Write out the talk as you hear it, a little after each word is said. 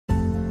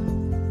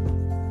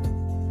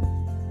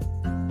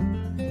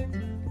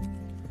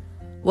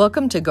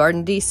Welcome to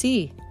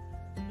GardenDC,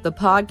 the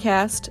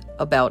podcast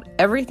about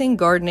everything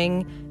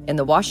gardening in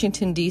the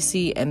Washington,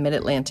 D.C. and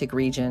Mid-Atlantic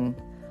region.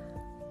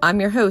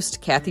 I'm your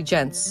host, Kathy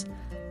Jentz.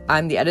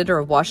 I'm the editor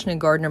of Washington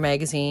Gardener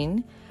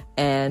magazine,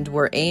 and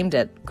we're aimed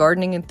at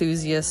gardening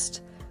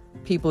enthusiasts,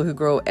 people who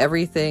grow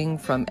everything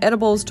from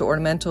edibles to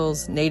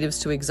ornamentals, natives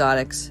to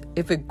exotics.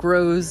 If it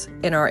grows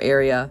in our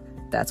area,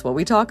 that's what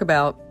we talk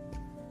about.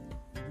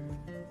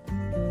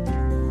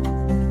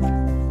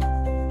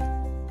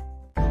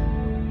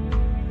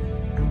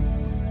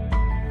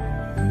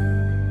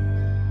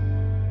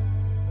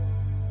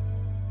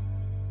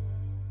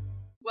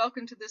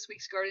 Welcome to this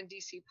week's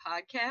GardenDC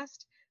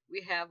podcast.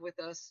 We have with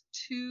us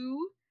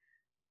two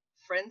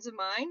friends of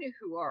mine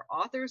who are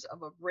authors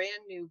of a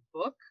brand new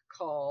book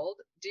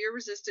called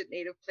Deer-Resistant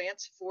Native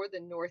Plants for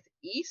the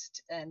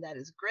Northeast, and that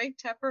is Gregg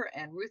Tepper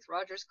and Ruth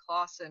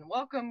Clausen.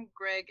 Welcome,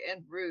 Gregg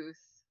and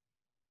Ruth.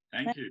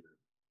 Thank you.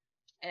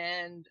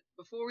 And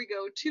before we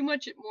go too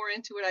much more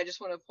into it, I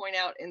just want to point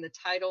out in the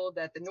title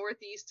that the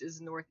Northeast is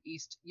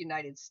Northeast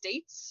United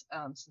States,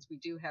 since we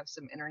do have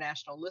some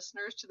international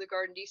listeners to the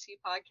GardenDC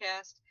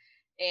podcast,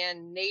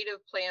 and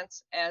native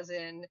plants as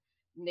in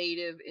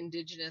native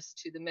indigenous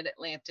to the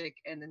Mid-Atlantic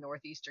and the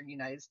Northeastern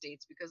United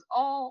States, because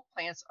all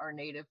plants are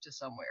native to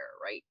somewhere,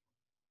 right?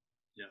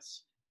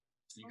 Yes,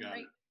 you got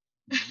it.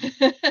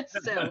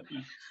 So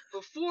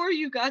before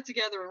you got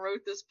together and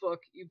wrote this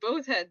book, you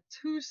both had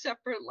two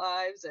separate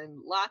lives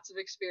and lots of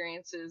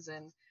experiences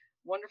and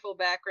wonderful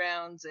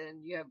backgrounds,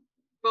 and you have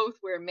both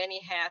wear many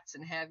hats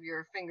and have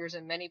your fingers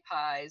in many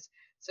pies.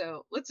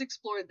 So let's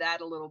explore that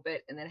a little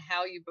bit, and then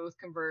how you both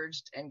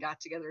converged and got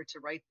together to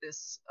write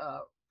this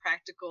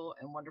practical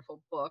and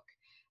wonderful book.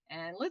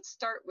 And let's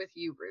start with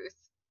you, Ruth.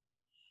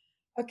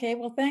 Okay,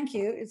 well, thank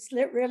you. It's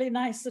really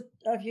nice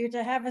of you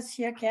to have us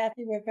here,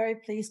 Kathy. We're very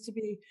pleased to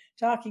be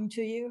talking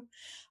to you.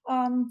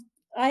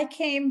 I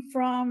came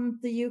from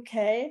the UK.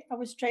 I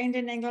was trained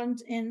in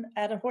England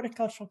at a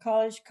horticultural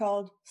college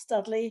called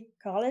Studley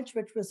College,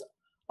 which was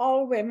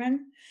all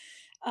women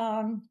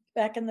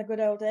back in the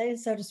good old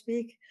days, so to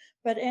speak.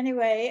 But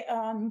anyway,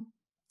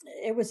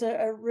 it was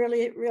a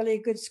really, really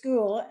good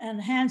school,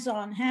 and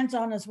hands-on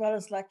as well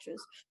as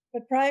lectures.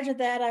 But prior to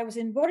that, I was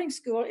in boarding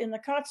school in the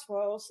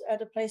Cotswolds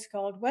at a place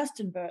called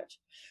Westonbirt,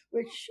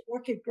 which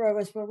orchid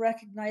growers will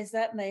recognize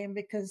that name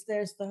because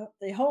there's the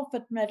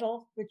Holford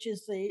Medal, which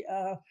is the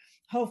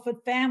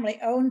Holford family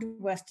owned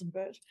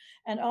Westonbirt.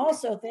 And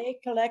also they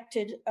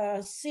collected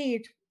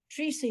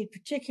tree seed,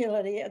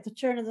 particularly at the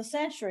turn of the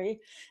century.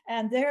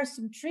 And there are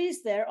some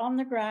trees there on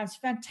the grounds,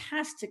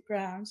 fantastic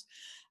grounds.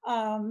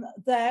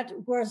 That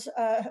was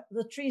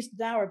the trees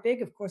now are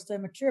big, of course, they're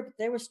mature, but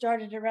they were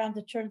started around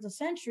the turn of the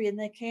century, and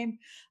they came,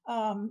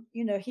 Lord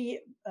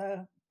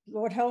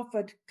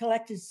Holford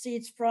collected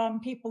seeds from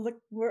people that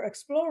were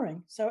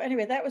exploring. So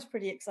anyway, that was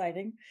pretty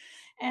exciting.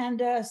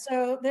 And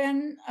so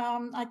then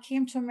I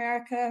came to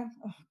America,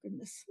 oh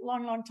goodness,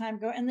 long time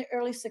ago, in the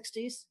early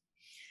 60s.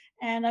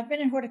 And I've been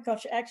in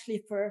horticulture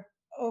actually for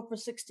over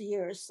 60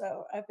 years,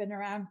 so I've been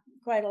around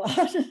quite a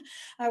lot.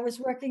 I was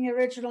working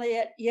originally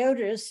at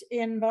Yoder's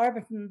in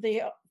Barberton,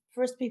 the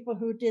first people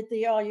who did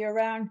the all year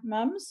round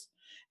mums.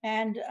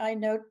 And I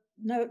note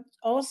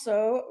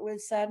also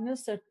with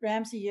sadness that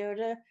Ramsey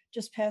Yoder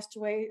just passed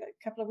away a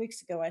couple of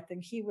weeks ago. I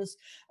think he was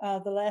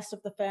the last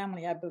of the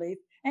family, I believe.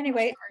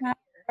 Anyway,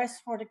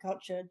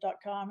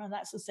 presshorticulture.com, and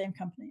that's the same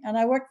company. And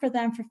I worked for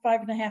them for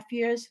 5.5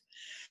 years.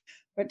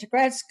 Went to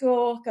grad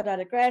school, got out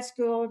of grad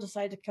school,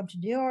 decided to come to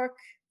New York,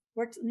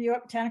 worked at the New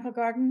York Botanical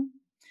Garden.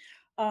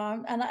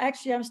 And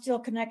I'm still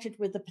connected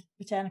with the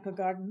Botanical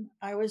Garden.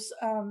 I was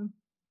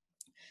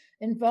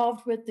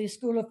involved with the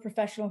School of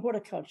Professional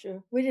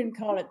Horticulture. We didn't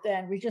call it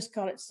then, we just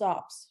called it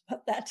SOPS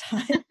at that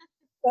time.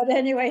 But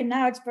anyway,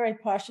 now it's very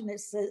posh, and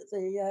it's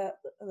the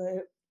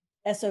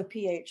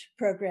SOPH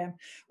program,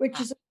 which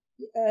is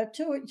a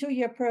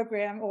two-year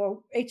program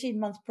or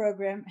 18-month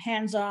program,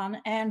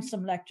 hands-on, and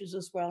some lectures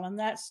as well. And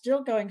that's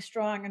still going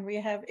strong. And we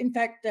have, in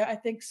fact, I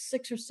think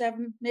 6 or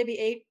 7, maybe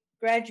 8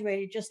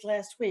 graduated just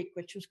last week,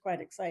 which was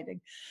quite exciting.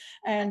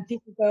 And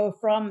people go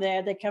from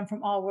there. They come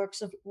from all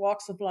walks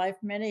of life.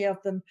 Many of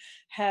them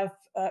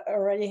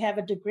already have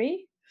a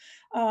degree.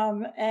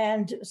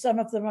 And some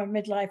of them are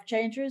midlife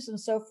changers and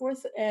so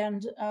forth.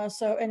 And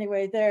so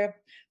anyway, they're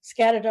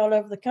scattered all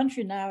over the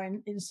country now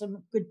in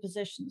some good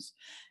positions.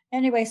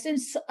 Anyway,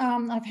 since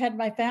I've had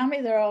my family,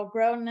 they're all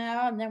grown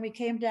now. And then we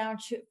came down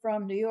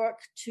from New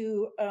York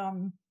to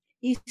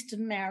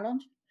Easton,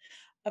 Maryland,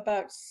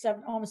 about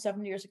almost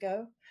 7 years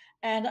ago.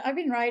 And I've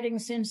been writing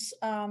since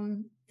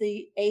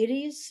the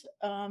 80s.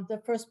 The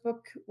first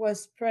book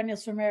was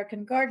Perennials for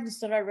American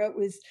Gardens that I wrote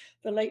with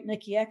the late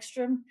Nikki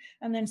Ekstrom.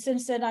 And then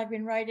since then, I've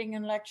been writing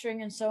and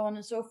lecturing and so on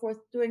and so forth,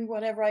 doing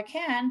whatever I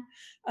can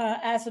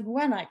as and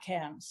when I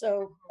can.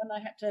 So when I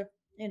had to,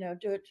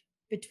 do it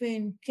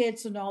between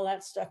kids and all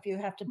that stuff, you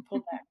have to pull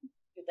back and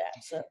do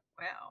that. So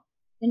wow.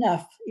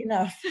 Enough.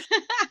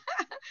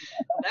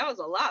 That was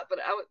a lot, but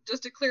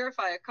just to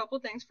clarify a couple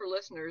things for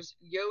listeners,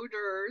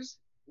 Yoder's,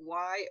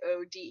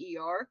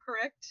 Yoder,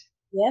 correct?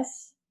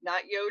 Yes.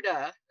 not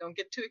Yoda. Don't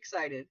get too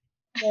excited.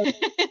 No.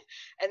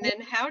 And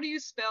then how do you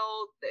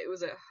spell, it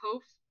was a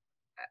Hof,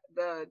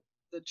 the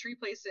tree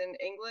place in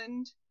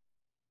England?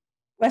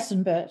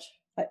 Western birch.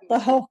 The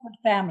Holford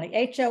family.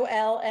 Holford.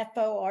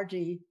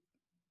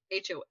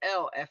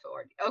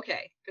 Holford.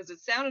 Okay, because it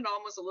sounded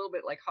almost a little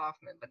bit like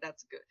Hoffman, but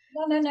that's good.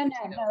 No.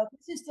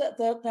 This is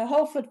the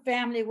Holford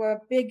family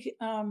were big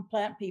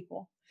plant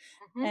people.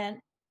 Mm-hmm. And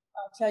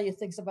I'll tell you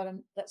things about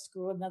that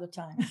school another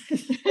time.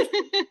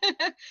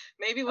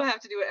 Maybe we'll have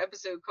to do an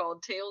episode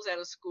called Tales Out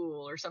of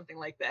School or something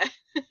like that.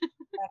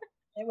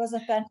 It was a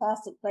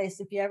fantastic place.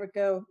 If you ever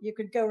go, you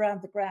could go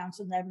around the grounds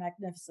and they're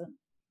magnificent.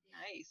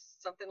 Nice.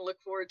 Something to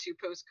look forward to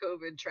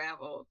post-COVID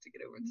travel to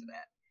get over to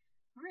that.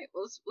 All right,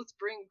 well, let's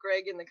bring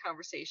Gregg in the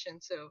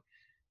conversation. So,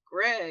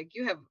 Gregg,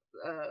 you have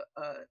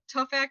a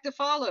tough act to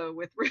follow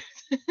with Ruth.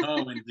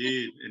 Oh,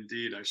 indeed.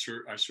 I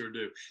sure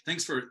do.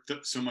 Thanks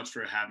so much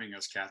for having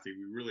us, Kathy.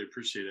 We really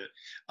appreciate it.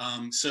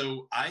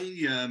 So I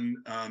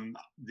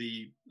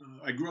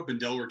grew up in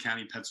Delaware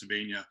County,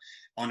 Pennsylvania,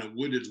 on a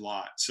wooded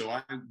lot. So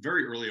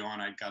very early on,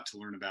 I got to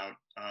learn about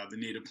the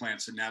native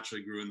plants that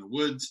naturally grew in the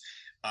woods.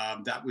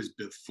 That was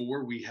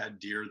before we had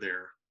deer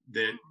there.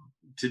 That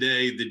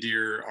today the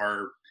deer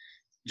are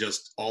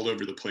just all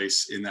over the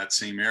place in that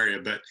same area,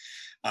 but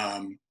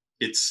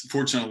it's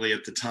fortunately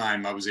at the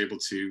time I was able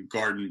to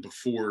garden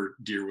before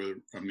deer were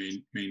a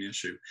main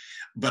issue.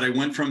 But I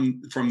went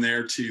from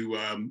there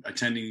to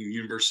attending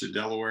University of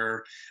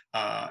Delaware,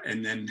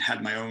 and then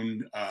had my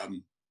own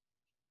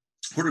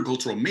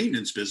horticultural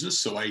maintenance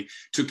business. So I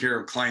took care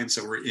of clients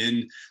that were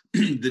in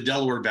the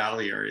Delaware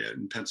Valley area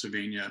in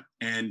Pennsylvania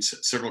and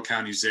several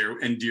counties there,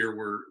 and deer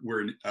were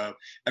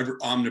ever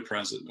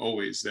omnipresent,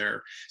 always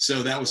there.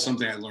 So that was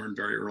something I learned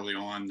very early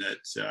on,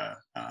 that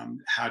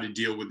how to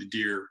deal with the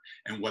deer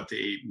and what they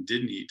ate and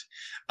didn't eat.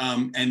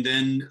 And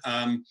then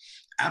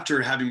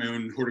after having my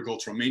own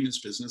horticultural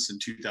maintenance business in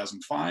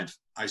 2005,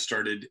 I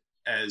started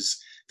as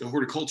the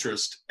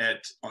horticulturist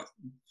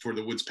for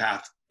the Woods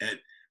Path at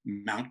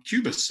Mount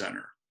Cuba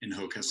Center in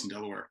Hockessin,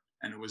 Delaware.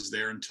 And it was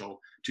there until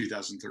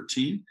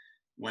 2013.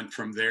 Went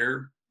from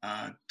there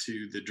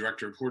to the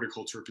director of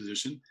horticulture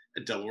position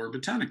at Delaware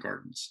Botanic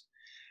Gardens.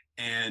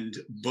 And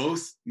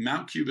both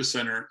Mount Cuba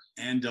Center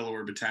and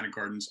Delaware Botanic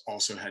Gardens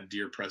also had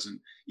deer present.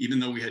 Even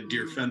though we had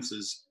deer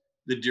fences,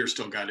 the deer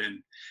still got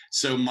in.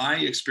 So my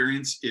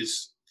experience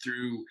is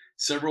through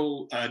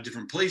several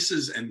different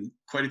places and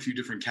quite a few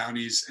different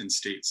counties and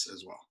states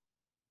as well.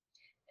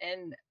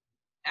 And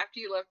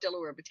after you left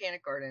Delaware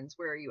Botanic Gardens,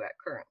 where are you at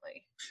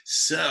currently?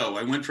 So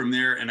I went from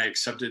there and I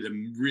accepted a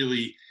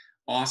really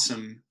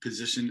awesome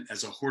position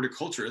as a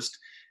horticulturist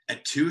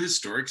at 2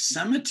 historic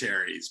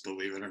cemeteries,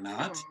 believe it or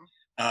not.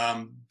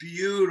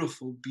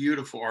 Beautiful,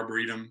 beautiful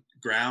arboretum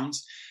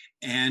grounds.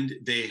 And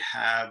they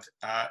have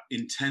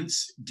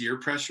intense deer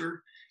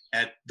pressure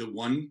at the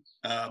one,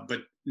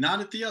 but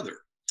not at the other.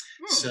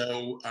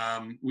 So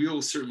we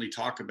will certainly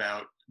talk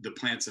about the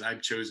plants that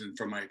I've chosen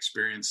from my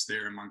experience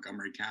there in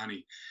Montgomery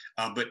County.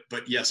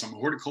 But yes, I'm a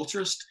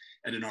horticulturist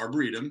at an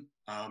arboretum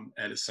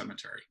at a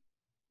cemetery.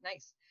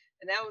 Nice.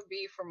 And that would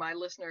be for my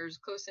listeners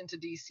close into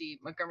DC,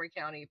 Montgomery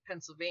County,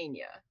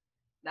 Pennsylvania,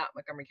 not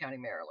Montgomery County,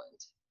 Maryland.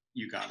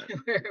 You got it.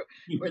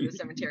 where the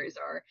cemeteries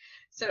are.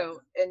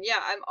 So, and yeah,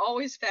 I'm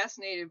always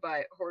fascinated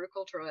by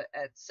horticulture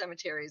at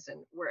cemeteries,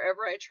 and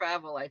wherever I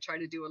travel, I try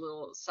to do a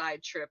little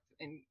side trip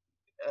and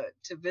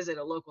to visit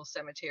a local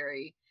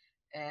cemetery.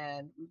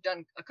 And we've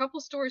done a couple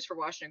stories for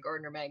Washington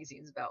Gardener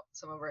magazines about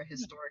some of our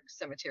historic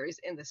cemeteries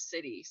in the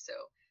city. So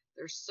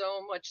there's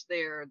so much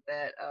there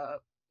that,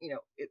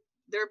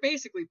 they're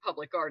basically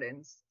public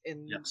gardens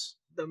in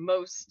the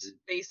most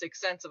basic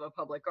sense of a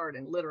public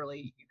garden.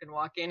 Literally, you can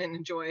walk in and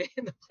enjoy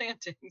the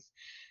plantings.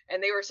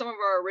 And they were some of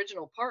our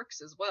original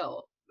parks as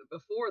well,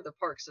 before the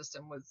park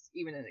system was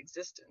even in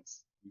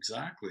existence.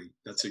 Exactly.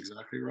 That's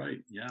exactly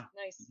right. Yeah.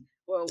 Nice.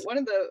 Well, one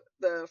of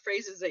the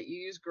phrases that you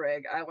use,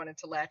 Gregg, I wanted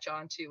to latch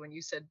on to when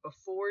you said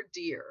before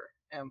deer.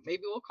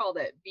 Maybe we'll call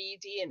that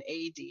BD and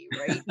AD,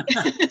 right?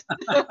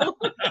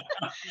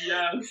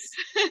 Yes.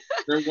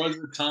 There was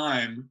a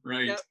time,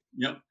 right?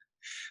 Yep.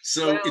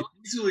 So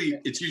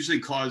it's usually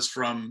caused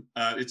from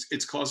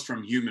it's caused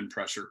from human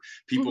pressure,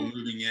 people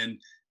moving in,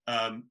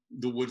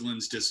 the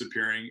woodlands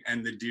disappearing,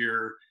 and the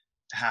deer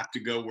have to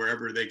go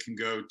wherever they can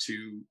go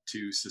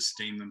to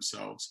sustain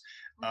themselves.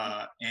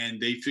 And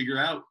they figure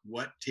out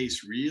what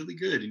tastes really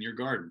good in your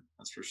garden.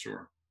 That's for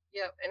sure.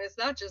 Yeah. And it's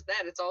not just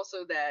that, it's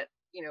also that,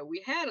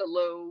 we had a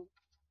low,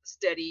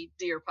 steady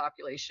deer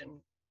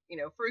population,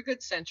 for a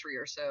good century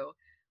or so.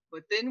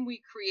 But then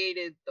we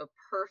created the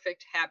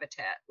perfect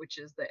habitat, which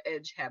is the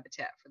edge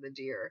habitat for the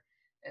deer.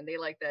 And they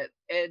like that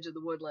edge of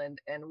the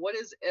woodland. And what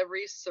is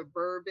every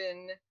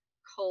suburban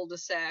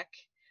cul-de-sac,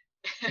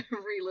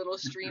 every little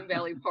stream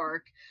valley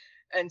park,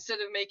 instead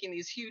of making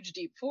these huge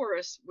deep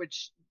forests,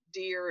 which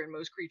deer and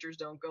most creatures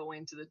don't go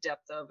into the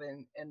depth of,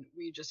 and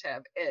we just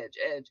have edge,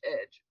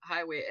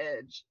 highway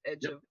edge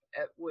of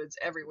woods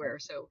everywhere.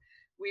 So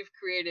we've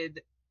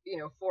created,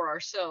 for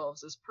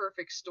ourselves, this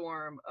perfect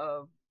storm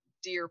of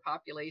deer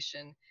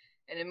population.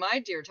 And in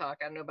my deer talk,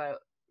 I don't know about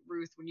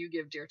Ruth, when you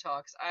give deer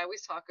talks, I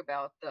always talk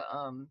about the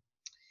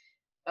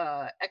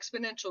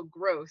exponential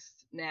growth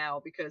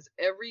now, because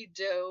every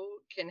doe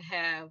can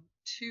have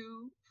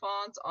 2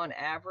 fawns on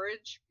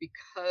average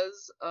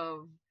because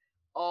of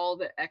all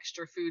the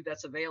extra food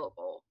that's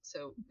available.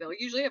 So they'll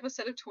usually have a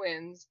set of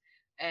twins,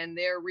 and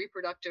they're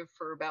reproductive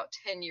for about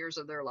 10 years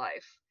of their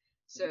life.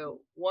 So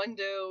 1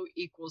 doe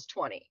equals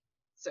 20.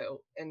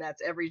 So, and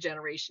that's every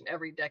generation,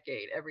 every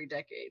decade.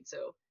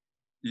 So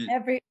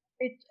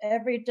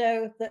every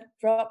doe that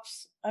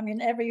drops, I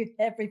mean,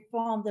 every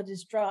fawn that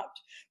is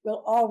dropped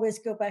will always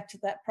go back to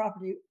that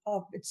property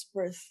of its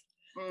birth.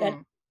 That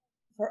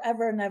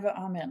forever and ever,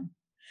 amen.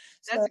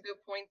 That's a good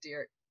point,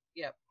 dear.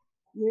 Yep.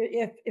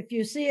 If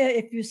you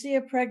see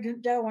a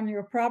pregnant doe on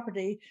your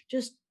property,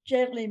 just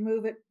gently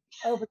move it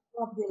over the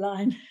property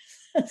line.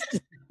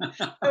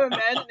 I'm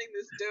imagining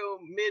this doe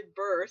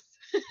mid-birth.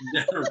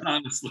 Never,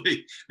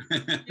 honestly.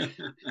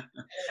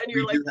 And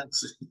you're like,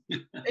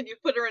 and you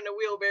put her in a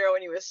wheelbarrow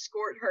and you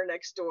escort her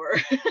next door.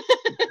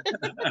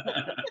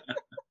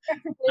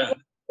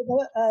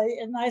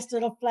 A nice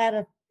little flat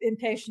of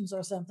impatience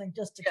or something,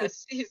 just to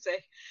yes, you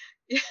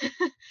say.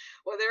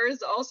 Well, there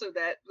is also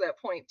that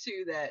point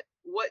too, that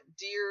what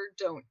deer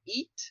don't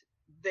eat,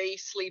 they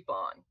sleep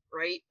on,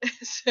 right?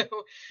 So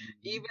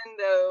even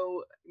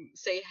though,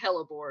 say,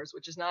 hellebores,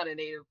 which is not a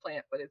native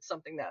plant, but it's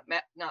something that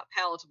not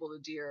palatable to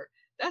deer,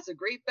 that's a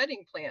great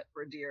bedding plant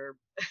for deer.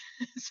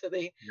 So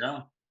they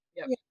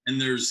Yep. And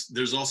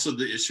there's also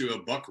the issue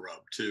of buck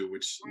rub too,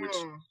 which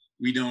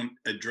we don't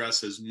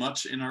address as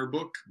much in our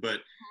book, but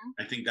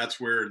I think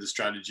that's where the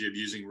strategy of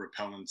using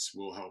repellents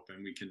will help,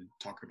 and we can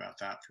talk about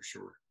that for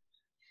sure.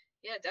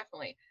 Yeah,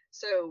 definitely.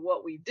 So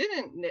what we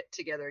didn't knit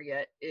together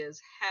yet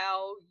is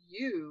how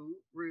you,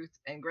 Ruth,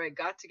 and Gregg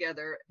got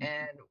together,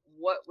 and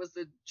what was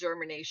the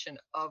germination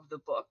of the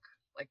book?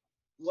 Like,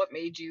 what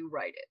made you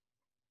write it?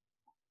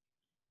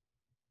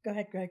 Go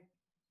ahead, Gregg.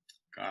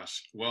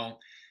 Gosh, well,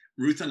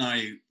 Ruth and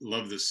I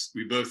love this.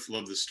 We both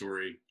love this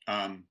story.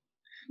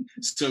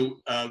 So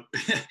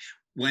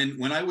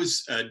when I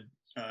was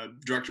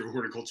director of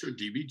horticulture at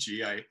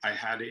DBG, I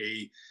had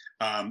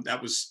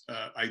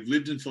I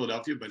lived in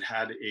Philadelphia, but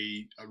had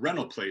a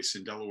rental place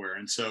in Delaware.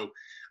 And so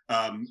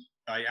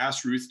I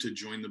asked Ruth to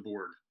join the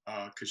board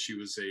because she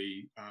was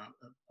a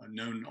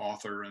known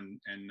author and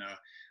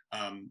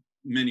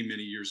many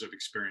years of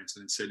experience.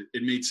 And it said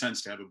it made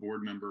sense to have a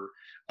board member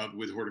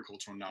with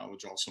horticultural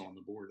knowledge also on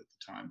the board at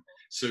the time.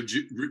 So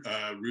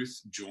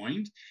Ruth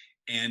joined.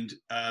 And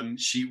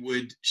she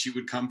would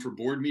come for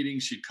board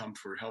meetings. She'd come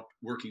for help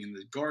working in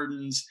the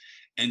gardens,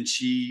 and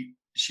she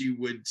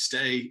would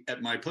stay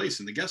at my place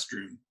in the guest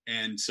room.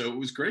 And so it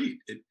was great.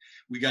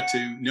 We got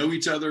to know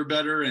each other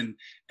better and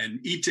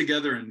eat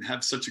together and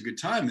have such a good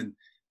time. And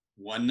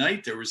one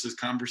night there was this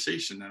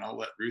conversation, and I'll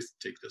let Ruth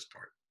take this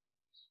part.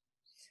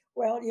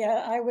 Well,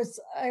 yeah,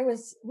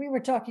 we were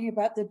talking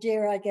about the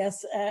deer, I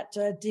guess, at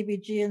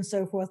DBG and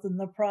so forth, and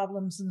the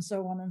problems and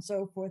so on and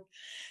so forth.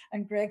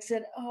 And Gregg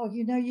said, oh, I'd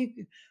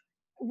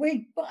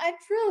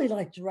really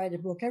like to write a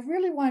book.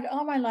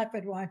 All my life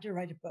I'd wanted to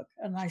write a book.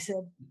 And I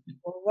said,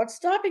 well, what's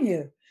stopping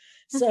you?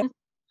 So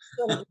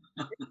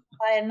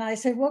I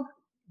said, well,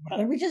 why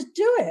don't we just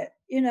do it?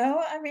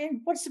 I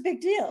mean, what's the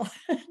big deal?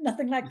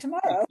 Nothing like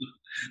tomorrow.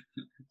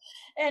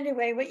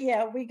 Anyway, but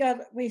yeah,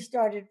 we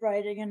started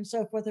writing and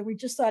so forth, and we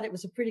just thought it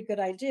was a pretty good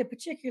idea.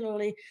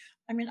 Particularly,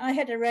 I mean, I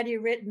had already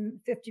written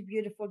 50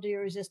 Beautiful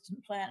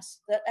Deer-Resistant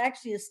Plants that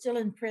actually is still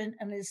in print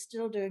and is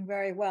still doing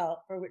very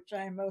well, for which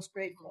I am most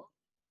grateful.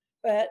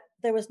 But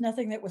there was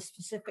nothing that was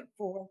specific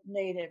for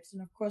natives.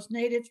 And of course,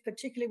 natives,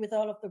 particularly with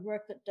all of the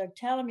work that Doug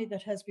Tallamy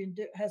that has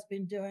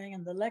been doing,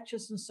 and the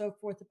lectures and so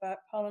forth about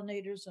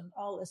pollinators and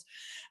all this.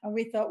 And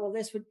we thought, well,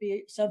 this would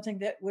be something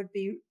that would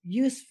be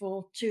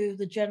useful to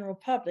the general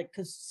public,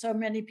 because so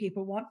many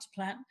people want to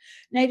plant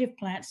native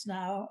plants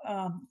now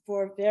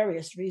for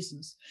various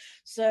reasons.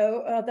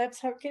 So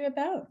that's how it came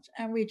about.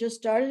 And we just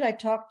started. I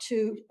talked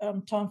to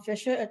Tom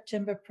Fisher at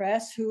Timber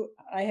Press, who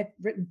I had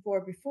written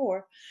for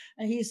before,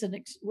 and he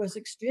was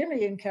extremely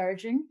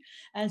encouraging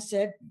and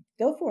said,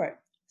 go for it.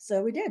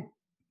 So we did.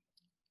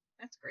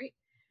 That's great.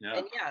 Yeah.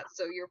 And yeah,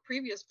 so your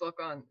previous book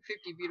on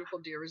 50 Beautiful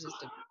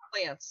Deer-Resistant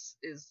Plants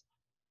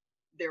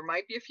there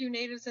might be a few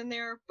natives in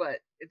there,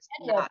 but it's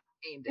not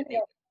aimed at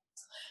natives.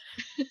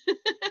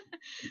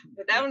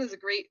 But that one is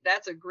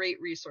that's a great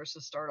resource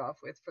to start off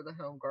with for the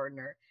home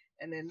gardener.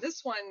 And then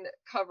this one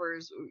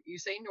covers, you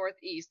say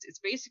Northeast, it's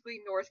basically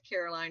North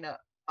Carolina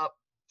up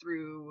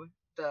through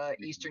the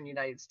Eastern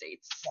United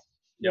States.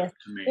 Yes.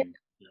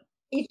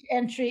 Each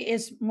entry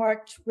is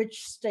marked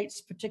which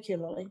states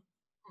particularly.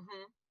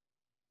 Mm-hmm.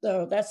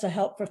 So that's a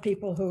help for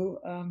people who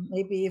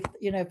maybe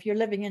if you're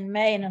living in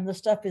Maine and the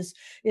stuff is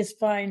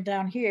fine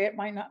down here, it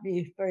might not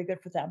be very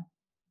good for them.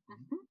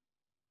 Mm-hmm.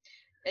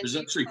 There's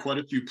actually quite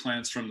a few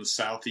plants from the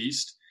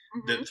Southeast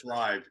that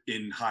thrive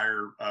in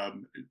higher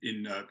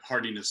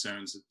hardiness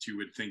zones that you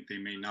would think they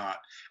may not.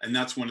 And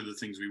that's one of the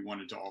things we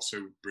wanted to also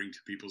bring to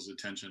people's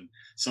attention.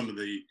 Some of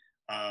the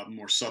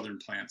more southern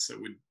plants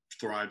that would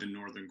thrive in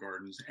northern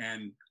gardens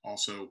and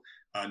also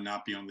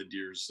not be on the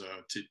deer's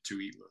to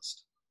eat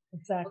list.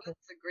 Exactly. Well,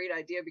 that's a great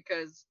idea,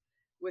 because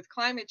with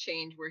climate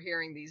change, we're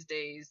hearing these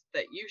days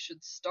that you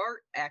should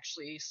start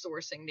actually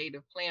sourcing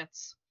native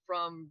plants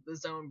from the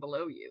zone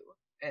below you,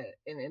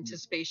 in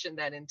anticipation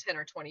that in 10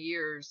 or 20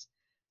 years,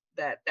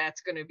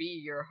 that's going to be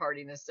your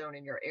hardiness zone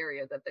in your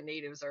area, that the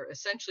natives are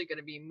essentially going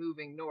to be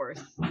moving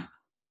north.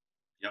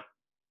 Yep.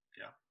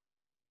 Yeah.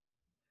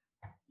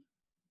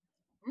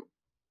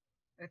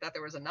 I thought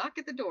there was a knock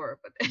at the door,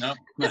 but no.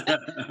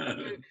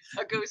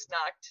 a ghost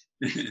knocked.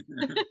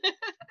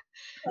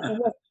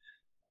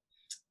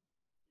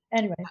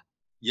 Anyway.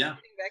 Yeah.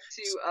 Getting back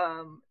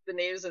to the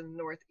natives in the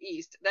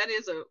Northeast, that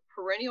is a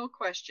perennial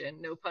question,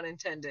 no pun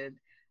intended,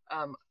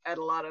 at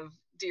a lot of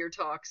deer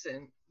talks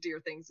and deer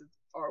things,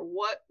 are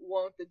what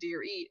won't the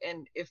deer eat?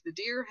 And if the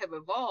deer have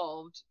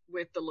evolved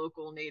with the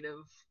local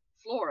native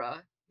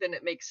flora, then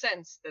it makes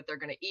sense that they're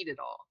going to eat it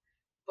all.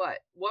 But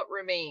what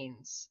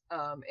remains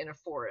in a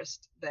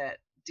forest that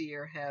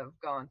deer have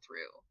gone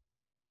through?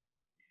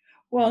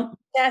 Well,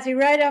 Kathy,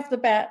 right off the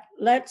bat,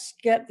 let's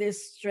get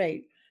this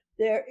straight.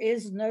 There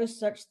is no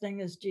such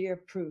thing as deer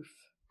proof.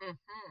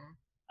 Mm-hmm.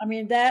 I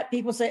mean, that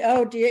people say,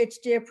 oh, deer, it's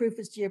deer proof,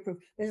 it's deer proof.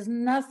 There's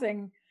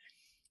nothing,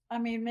 I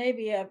mean,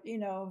 maybe a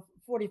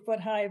 40-foot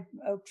high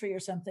oak tree or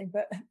something,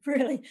 but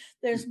really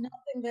there's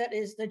nothing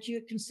that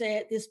you can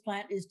say this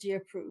plant is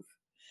deer proof.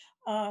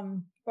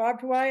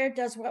 Barbed wire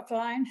does what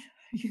fine.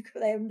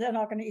 They're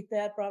not going to eat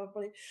that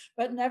probably,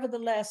 but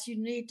nevertheless, you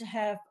need to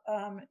have,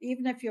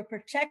 even if you're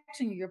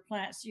protecting your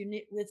plants, you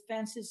need with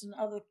fences and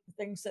other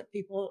things that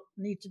people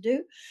need to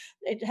do.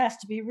 It has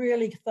to be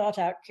really thought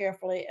out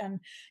carefully. And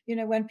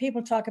when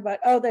people talk about,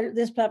 oh,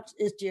 this plant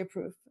is deer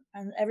proof,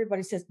 and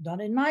everybody says, not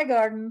in my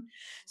garden.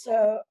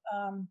 So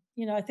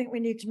I think we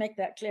need to make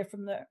that clear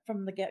from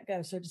the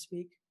get-go, so to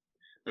speak.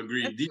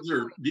 Agreed.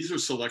 These are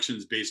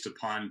selections based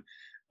upon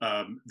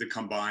the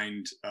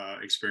combined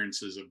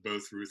experiences of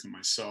both Ruth and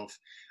myself.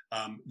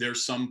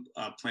 There's some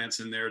plants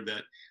in there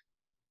that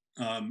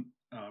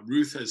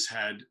Ruth has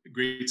had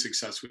great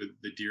success with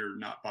the deer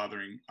not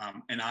bothering,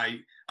 and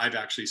I've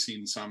actually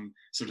seen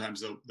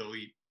sometimes they'll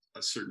eat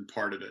a certain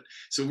part of it.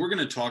 So we're going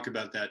to talk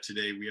about that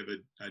today. We have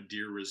a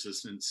deer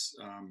resistance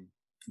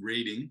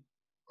rating,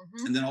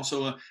 mm-hmm. and then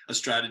also a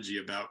strategy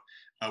about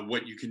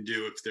what you can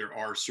do if there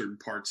are certain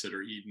parts that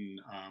are eaten,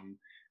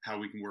 how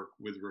we can work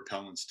with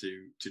repellents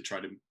to try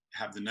to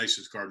have the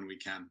nicest garden we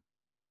can.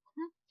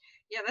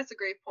 Yeah, that's a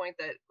great point,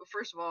 that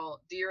first of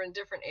all, deer in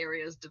different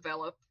areas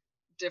develop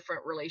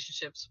different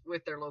relationships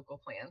with their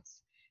local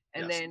plants.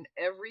 And yes. Then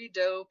every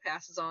doe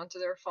passes on to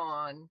their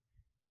fawn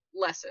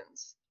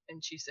lessons.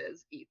 And she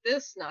says, eat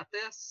this, not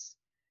this.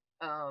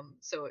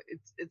 So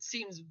it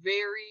seems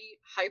very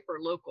hyper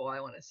local,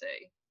 I want to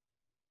say.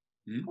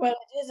 Well,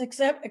 it is,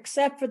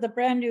 except for the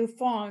brand new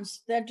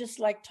fawns. They're just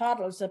like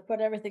toddlers that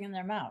put everything in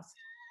their mouth.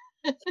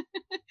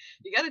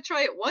 You got to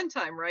try it one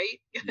time, right?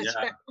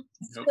 Yeah,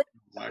 nope,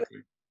 exactly.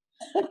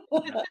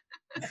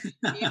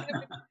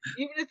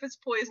 even if it's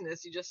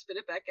poisonous, you just spit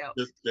it back out.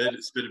 Just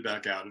spit it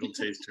back out. It'll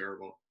taste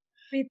terrible.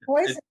 Be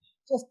poison.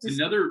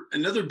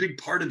 Another big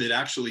part of it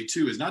actually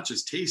too is not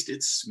just taste,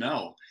 it's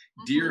smell.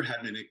 Mm-hmm. Deer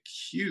have an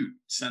acute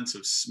sense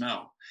of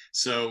smell.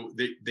 So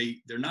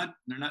they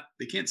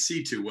can't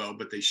see too well,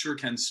 but they sure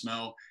can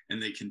smell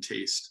and they can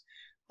taste.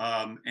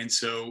 And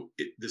so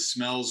the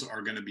smells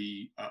are going to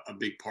be a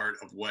big part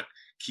of what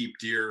keep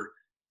deer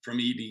from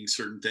eating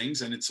certain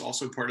things. And it's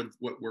also part of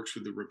what works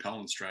with the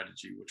repellent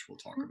strategy, which we'll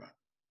talk about.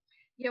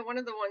 Yeah, one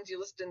of the ones you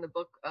listed in the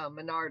book,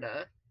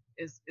 Monarda,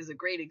 is a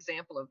great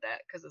example of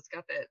that, because it's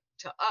got that,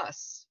 to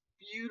us,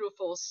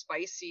 beautiful,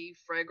 spicy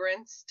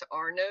fragrance to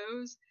our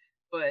nose.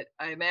 But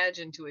I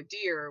imagine to a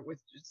deer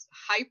with just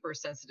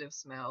hypersensitive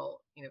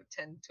smell,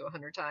 10 to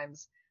 100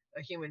 times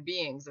a human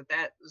being's,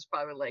 that was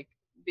probably like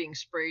being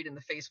sprayed in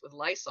the face with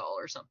Lysol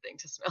or something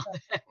to smell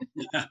that.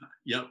 Yeah,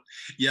 yep.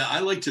 Yeah, I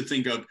like to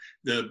think of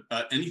the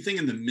anything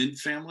in the mint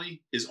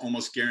family is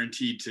almost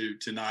guaranteed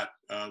to not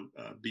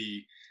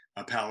be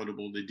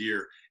palatable to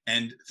deer.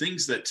 And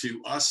things that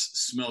to us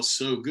smell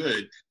so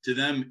good, to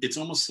them, it's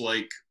almost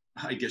like,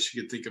 I guess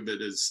you could think of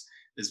it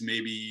as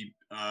maybe,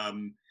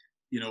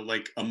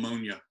 like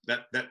ammonia.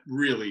 That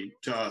really,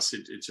 to us,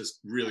 it's just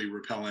really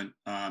repellent.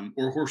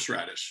 Or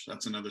horseradish.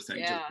 That's another thing.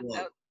 Yeah.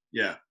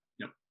 Yeah.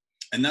 Yep.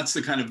 And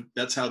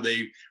that's how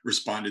they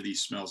respond to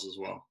these smells as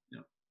well.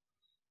 Yep.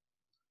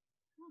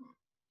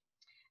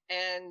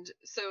 And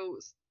so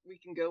we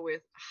can go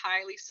with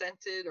highly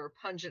scented or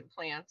pungent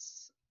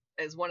plants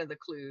as one of the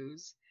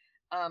clues.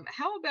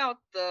 How about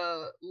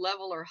the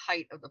level or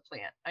height of the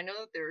plant? I know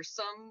that there are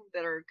some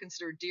that are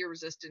considered deer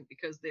resistant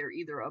because they're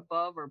either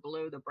above or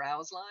below the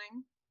browse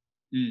line.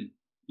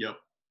 Yep.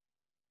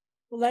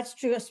 Well, that's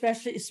true,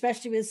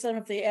 especially with some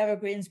of the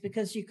evergreens,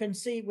 because you can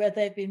see where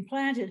they've been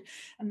planted,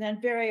 and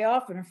then very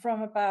often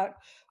from about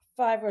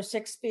 5 or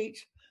 6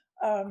 feet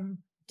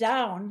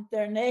down,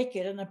 they're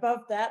naked, and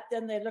above that,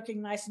 then they're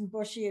looking nice and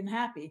bushy and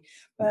happy.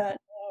 But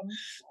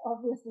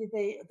obviously,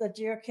 the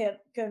deer can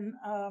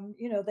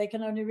they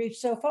can only reach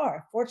so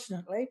far,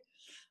 fortunately.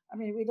 I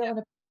mean, we don't want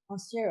to put on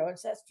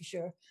steroids, that's for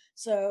sure.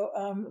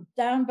 So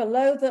down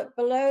below,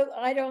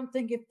 I don't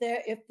think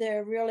if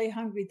they're really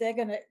hungry, they're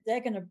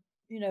gonna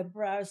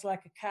browse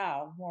like a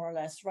cow, more or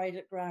less, right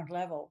at ground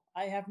level.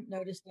 I haven't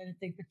noticed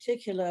anything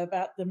particular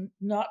about them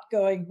not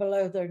going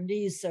below their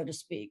knees, so to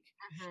speak.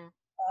 Mm-hmm.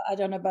 I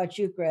don't know about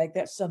you, Greg.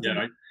 That's something.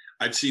 Yeah,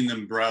 I've seen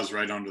them browse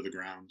right onto the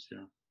ground.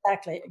 Yeah.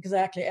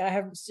 Exactly. I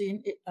haven't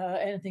seen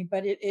anything,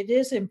 but it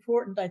is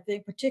important, I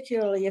think,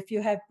 particularly if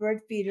you have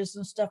bird feeders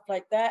and stuff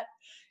like that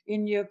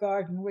in your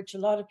garden, which a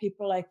lot of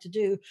people like to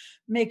do.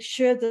 Make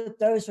sure that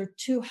those are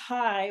too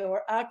high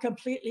or are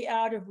completely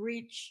out of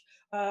reach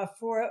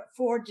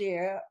for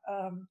deer.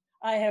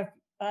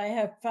 I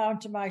have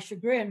found, to my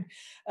chagrin,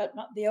 at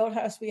the old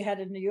house we had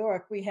in New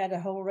York, we had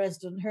a whole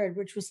resident herd,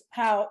 which was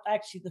how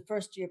actually the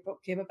first deer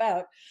book came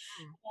about.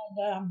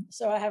 And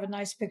so I have a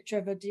nice picture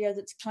of a deer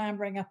that's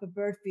clambering up a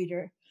bird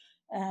feeder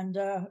and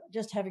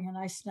just having a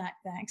nice snack.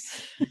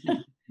 Thanks.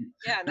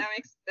 Yeah,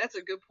 that's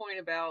a good point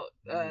about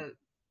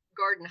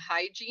garden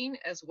hygiene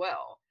as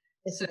well.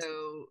 So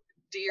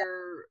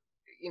deer,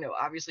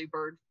 obviously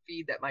bird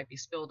feed that might be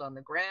spilled on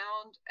the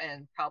ground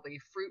and probably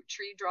fruit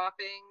tree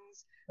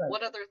droppings. Right.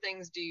 What other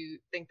things do you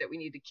think that we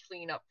need to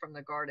clean up from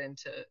the garden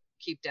to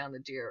keep down the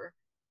deer?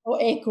 Oh,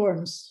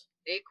 acorns.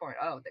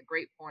 Oh,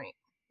 great point.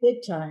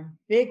 Big time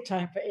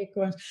for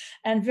acorns.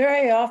 And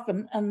very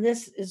often, and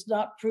this is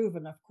not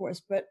proven, of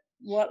course, but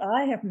what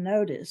I have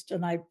noticed,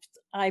 and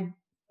I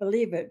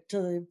believe it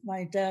to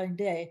my dying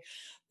day,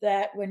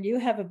 that when you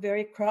have a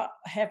very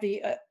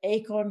heavy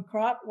acorn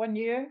crop one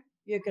year,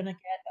 you're going to get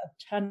a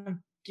ton of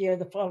deer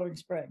the following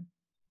spring.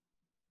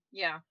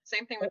 Yeah,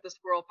 same thing with the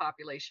squirrel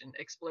population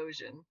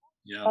explosion.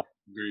 Yeah,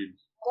 agreed.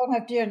 I don't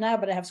have deer now,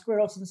 but I have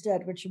squirrels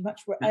instead, which are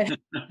much worse. At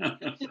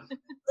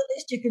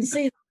least you can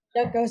see them.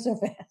 Don't go so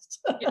fast.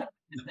 Yeah.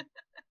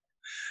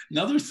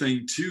 Another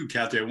thing too,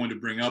 Kathy, I wanted to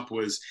bring up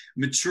was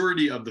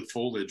maturity of the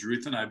foliage.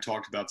 Ruth and I have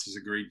talked about this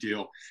a great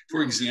deal.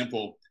 For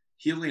example,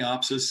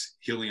 Heliopsis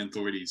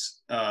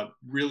helianthoides.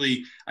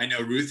 Really, I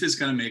know Ruth is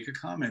going to make a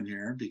comment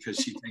here because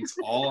she thinks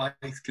all I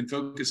can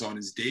focus on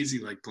is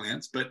daisy-like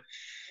plants, but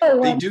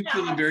they do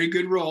fill a very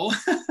good role.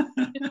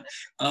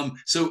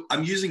 So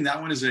I'm using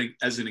that one as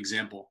an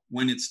example.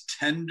 When it's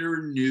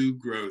tender new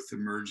growth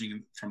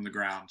emerging from the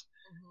ground,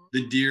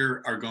 the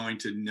deer are going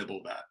to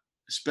nibble that,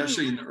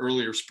 especially in the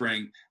earlier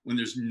spring when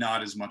there's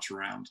not as much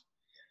around.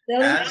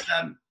 As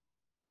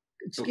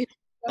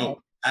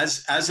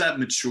that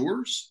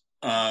matures,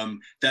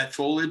 that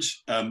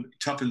foliage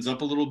toughens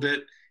up a little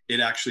bit. It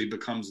actually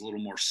becomes a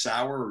little more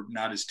sour or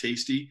not as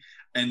tasty,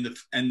 and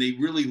they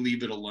really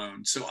leave it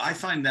alone. So I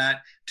find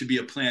that to be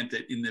a plant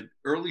that in the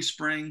early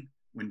spring,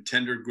 when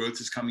tender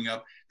growth is coming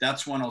up,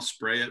 that's when I'll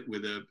spray it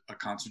with a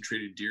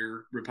concentrated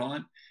deer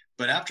repellent.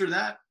 But after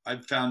that,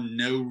 I've found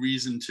no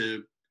reason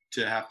to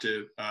have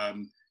to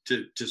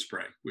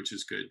spray, which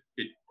is good.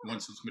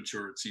 Once it's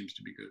mature, it seems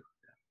to be good.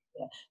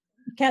 Yeah.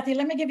 Kathy,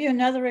 let me give you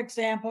another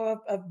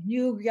example of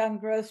new young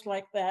growth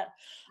like that.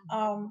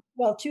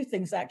 Well, two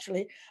things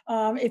actually.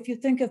 If you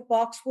think of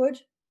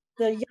boxwood,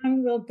 the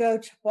young will go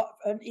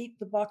and eat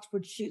the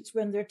boxwood shoots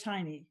when they're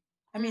tiny.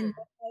 I mean,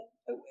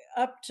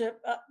 up to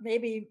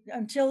maybe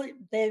until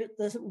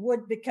the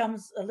wood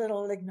becomes a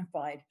little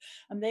lignified,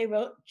 and they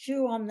will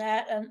chew on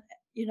that. And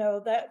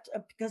that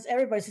because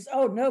everybody says,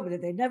 oh no,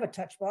 but they never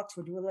touch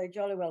boxwood. Well, they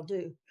jolly well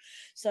do.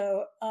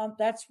 So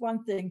that's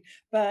one thing.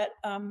 But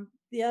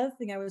the other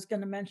thing I was going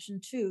to mention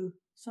too,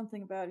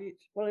 something about it.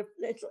 Well,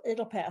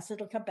 it'll pass.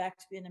 It'll come back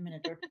to me in a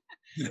minute or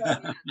two.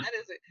 That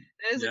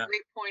is a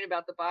great point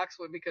about the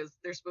boxwood, because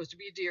they're supposed to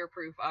be deer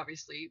proof,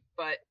 obviously,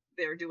 but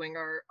they're doing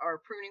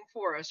our pruning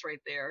for us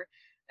right there.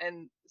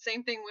 And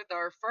same thing with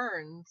our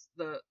ferns.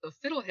 The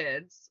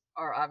fiddleheads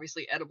are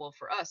obviously edible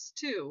for us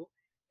too.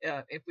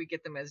 If we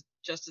get them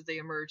just as they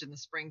emerge in the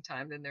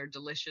springtime, then they're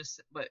delicious.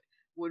 But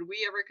would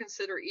we ever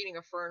consider eating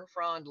a fern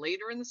frond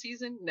later in the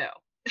season? No,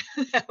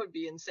 that would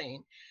be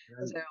insane.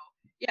 Right. So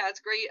yeah,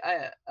 it's great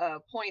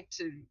point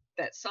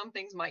that some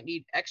things might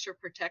need extra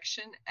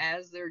protection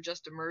as they're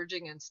just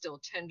emerging and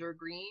still tender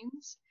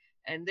greens.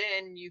 And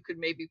then you could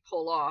maybe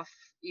pull off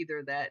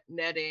either that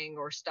netting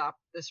or stop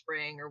the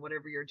spraying or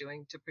whatever you're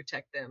doing to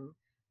protect them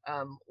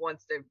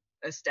once they've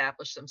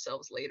established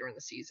themselves later in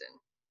the season.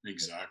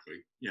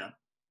 Exactly. Yeah.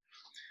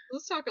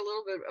 Let's talk a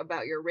little bit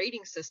about your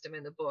rating system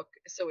in the book.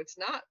 So it's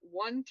not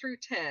 1 through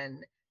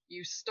 10.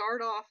 You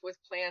start off with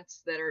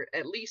plants that are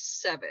at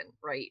least 7,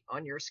 right,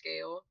 on your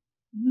scale?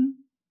 Mm-hmm.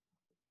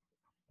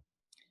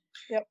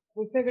 Yep.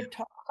 We figured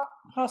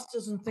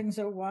hostas and things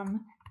are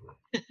 1.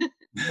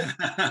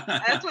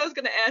 That's what I was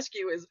going to ask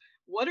you is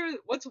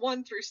what's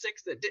 1 through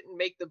 6 that didn't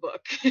make the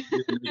book?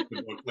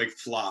 Like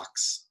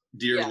phlox.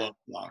 Deer love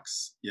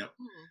phlox. Yep.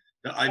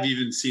 I've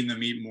even seen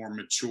them eat more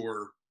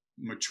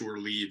mature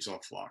leaves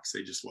off phlox.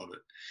 They just love it.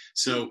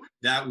 So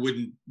that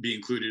wouldn't be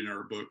included in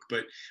our book.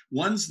 But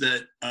ones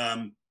that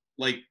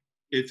like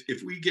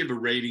if we give a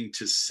rating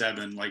to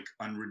 7, like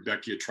on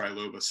Rudbeckia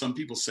triloba, some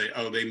people say,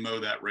 oh, they mow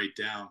that right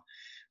down.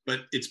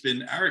 But it's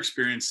been our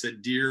experience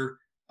that deer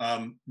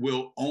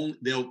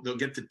they'll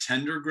get the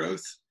tender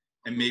growth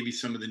and maybe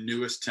some of the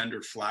newest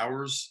tender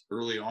flowers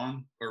early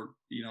on, or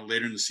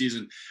later in the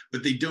season,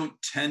 but they don't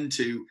tend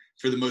to,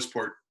 for the most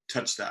part,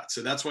 touch that.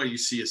 So that's why you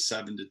see a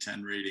 7 to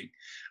 10 rating.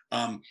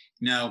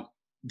 Now,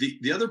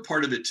 the other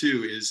part of it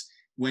too is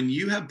when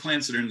you have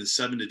plants that are in the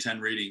 7 to 10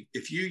 rating,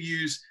 if you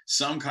use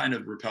some kind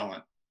of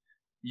repellent,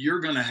 you're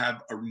going to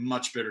have a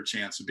much better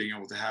chance of being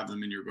able to have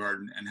them in your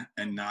garden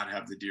and not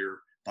have the deer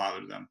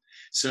bother them.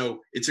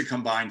 So it's a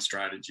combined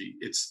strategy.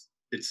 It's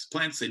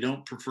plants they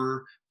don't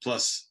prefer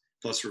plus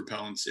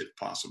repellents if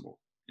possible.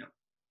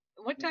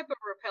 What type of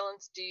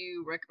repellents do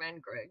you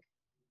recommend, Gregg?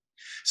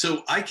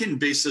 So I can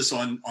base this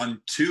on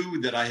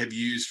 2 that I have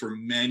used for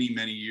many,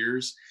 many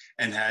years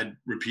and had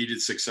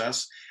repeated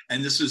success.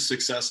 And this is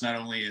success not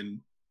only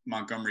in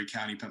Montgomery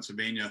County,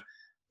 Pennsylvania,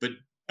 but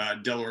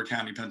Delaware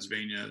County,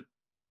 Pennsylvania,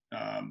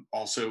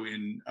 also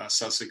in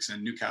Sussex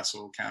and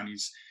Newcastle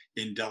counties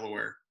in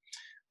Delaware.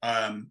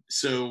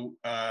 So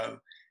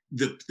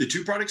the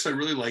 2 products I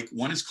really like,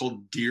 one is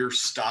called Deer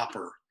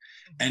Stopper,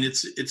 and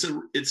it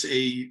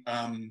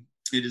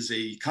is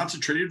a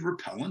concentrated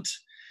repellent.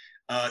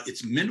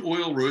 It's mint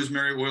oil,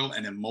 rosemary oil,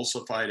 and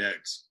emulsified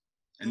eggs.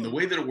 And the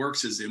way that it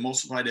works is the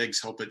emulsified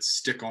eggs help it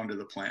stick onto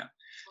the plant.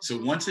 So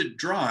once it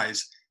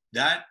dries,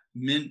 that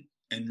mint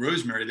and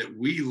rosemary that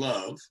we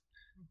love,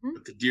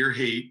 but the deer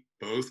hate,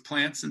 both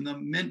plants in the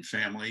mint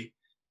family,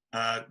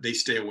 they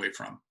stay away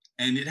from.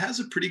 And it has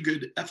a pretty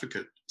good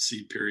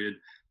efficacy period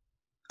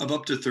of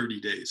up to 30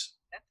 days.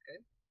 That's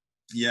good.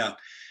 Yeah.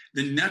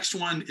 The next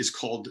one is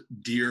called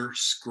Deer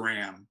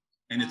Scram,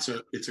 and it's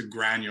a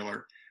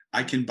granular.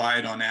 I can buy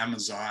it on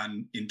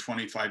Amazon in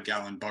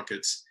 25-gallon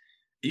buckets.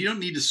 You don't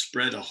need to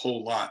spread a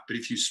whole lot, but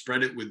if you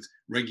spread it with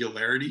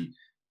regularity,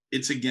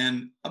 it's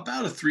again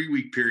about a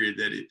 3-week period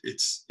that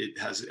it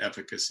has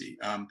efficacy.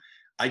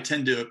 I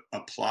tend to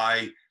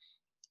apply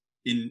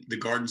in the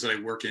gardens that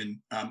I work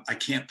in. I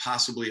can't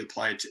possibly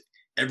apply it to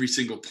every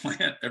single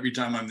plant every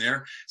time I'm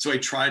there. So I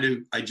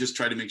just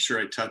try to make sure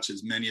I touch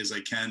as many as I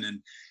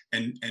can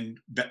and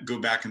go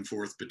back and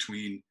forth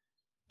between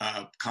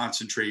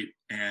concentrate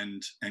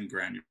and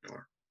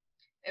granular.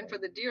 And for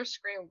the Deer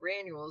Scram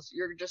granules,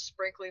 you're just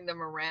sprinkling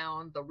them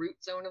around the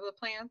root zone of the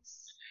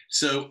plants?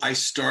 So I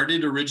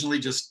started originally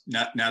just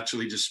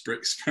naturally just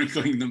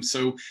sprinkling them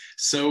so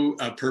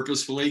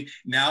purposefully.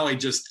 Now I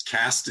just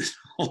cast it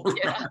all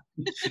around.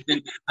 Yeah.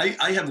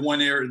 I have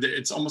one area that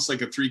it's almost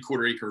like a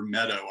 3/4 acre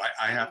meadow.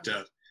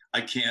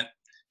 I can't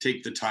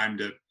take the time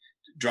to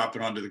drop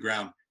it onto the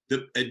ground.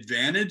 The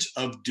advantage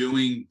of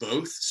doing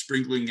both,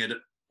 sprinkling it,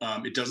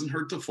 it doesn't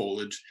hurt the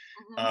foliage.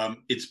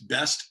 It's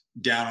best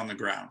down on the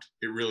ground.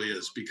 It really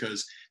is,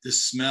 because the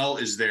smell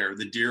is there.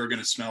 The deer are going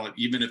to smell it,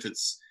 even if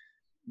it's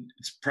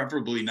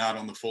preferably not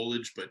on the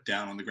foliage, but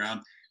down on the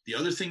ground. The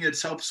other thing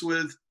it helps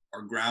with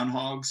are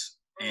groundhogs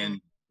and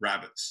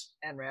rabbits.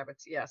 And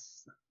rabbits,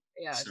 yes.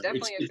 Yeah, So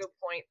definitely a good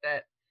point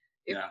that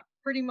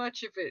pretty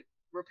much if it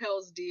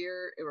repels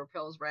deer, it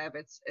repels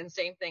rabbits. And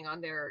same thing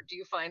on there. Do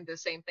you find the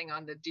same thing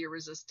on the deer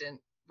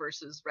resistant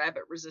versus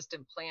rabbit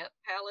resistant plant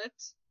palette?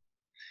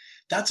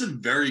 That's a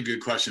very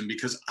good question,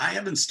 because I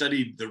haven't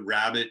studied the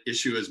rabbit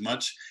issue as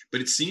much,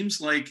 but it seems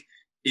like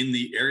in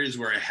the areas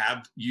where I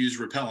have used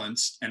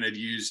repellents and I've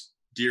used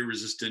deer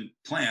resistant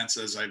plants,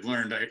 as I've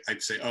learned,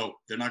 I'd say, oh,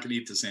 they're not going to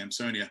eat the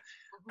Samsonia.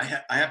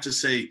 I have to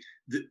say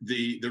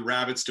the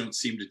rabbits don't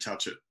seem to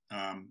touch it.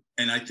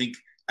 And I think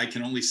I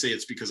can only say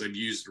it's because I've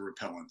used the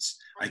repellents,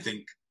 I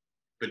think.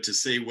 But to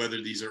say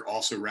whether these are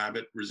also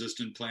rabbit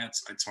resistant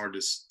plants, it's hard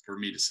for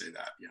me to say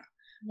that. Yeah.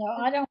 No,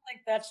 I don't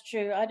think that's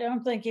true. I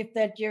don't think if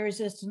they're deer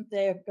resistant,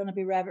 they're going to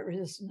be rabbit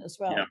resistant as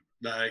well.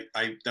 Yeah,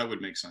 that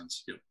would make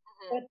sense. Yeah.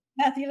 But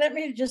Matthew, let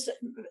me just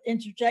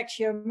interject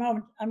here a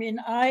moment. I mean,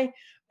 I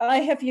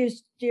have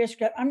used deer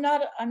scrap. I'm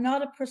not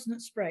a person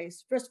that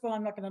sprays. First of all,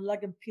 I'm not going to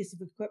lug a piece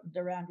of equipment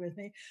around with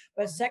me.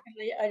 But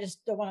secondly, I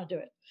just don't want to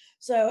do it.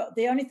 So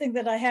the only thing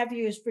that I have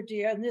used for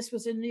deer, and this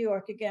was in New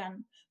York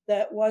again,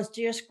 that was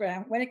deer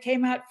scram. When it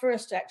came out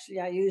first, actually,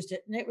 I used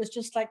it, and it was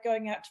just like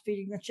going out to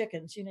feeding the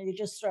chickens. You know, you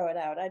just throw it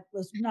out. I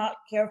was not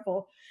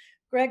careful.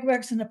 Gregg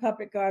works in a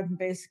public garden,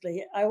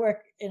 basically. I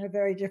work in a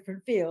very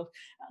different field.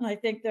 And I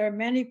think there are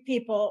many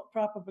people,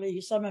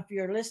 probably some of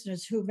your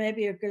listeners, who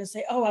maybe are going to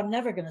say, oh, I'm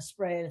never going to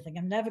spray anything.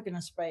 I'm never going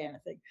to spray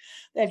anything.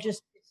 They're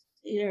just,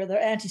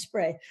 they're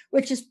anti-spray,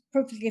 which is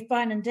perfectly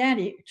fine and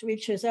dandy, to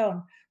each his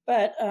own.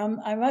 But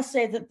I must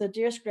say that the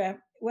deer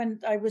scram,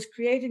 when I was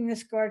creating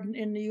this garden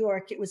in New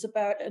York, it was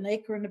about an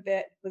acre and a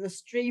bit with a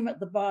stream at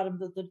the bottom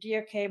that the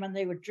deer came and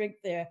they would drink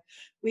there.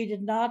 We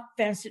did not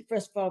fence it.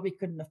 First of all, we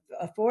couldn't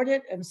afford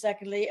it. And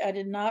secondly, I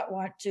did not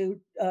want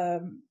to,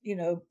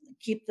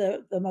 keep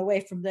them away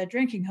from their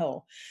drinking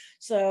hole.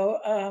 So,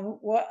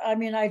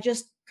 I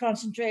just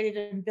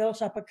concentrated and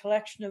built up a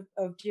collection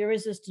of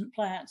deer-resistant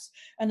plants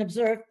and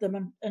observed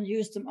them and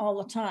used them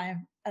all the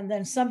time. And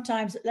then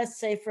sometimes, let's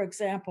say, for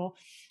example,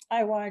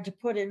 I wanted to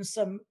put in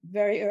some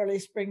very early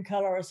spring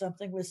color or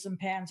something with some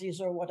pansies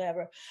or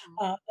whatever,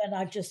 then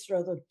I'd just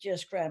throw the deer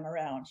scram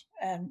around.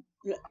 And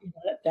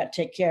let that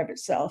take care of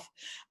itself.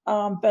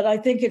 But I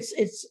think it's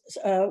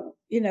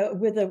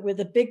with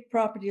a big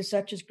property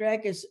such as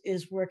Gregg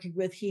is working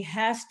with, he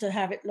has to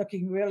have it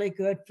looking really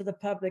good for the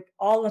public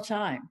all the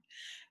time.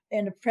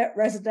 In a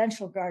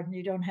residential garden,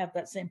 you don't have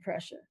that same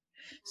pressure.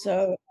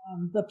 So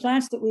the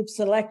plants that we've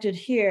selected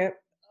here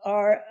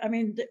are,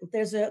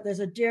 there's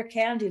a deer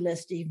candy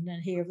list even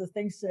in here of the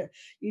things that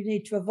you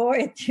need to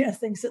avoid,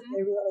 things that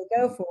they really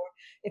go for.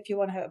 If you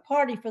want to have a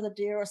party for the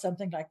deer or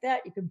something like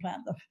that, you can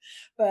plant them.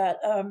 But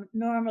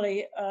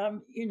normally,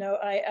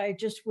 I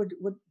just would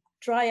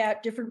try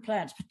out different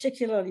plants,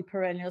 particularly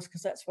perennials,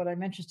 because that's what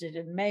I'm interested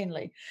in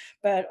mainly.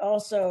 But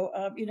also,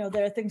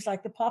 there are things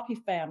like the poppy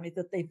family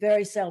that they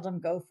very seldom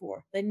go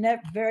for. They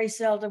very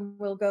seldom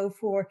will go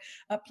for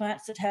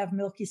plants that have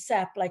milky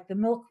sap, like the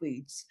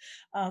milkweeds,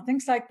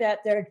 things like that.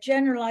 There are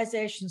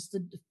generalizations.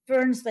 The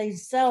ferns they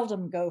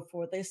seldom go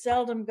for. They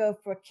seldom go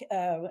for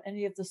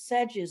any of the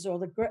sedges or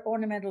the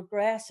ornamental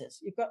grasses.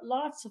 You've got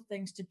lots of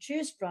things to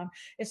choose from.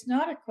 It's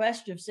not a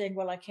question of saying,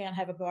 well, I can't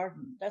have a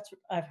garden. That's what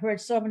I've heard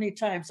so many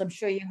times. I'm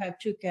sure you have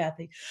too,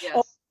 Kathy. Yes.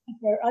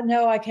 Oh, I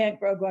know I can't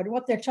grow garden.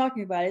 What they're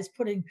talking about is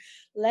putting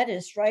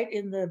lettuce right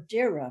in the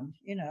deer run.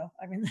 That's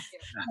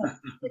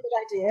a good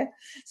idea.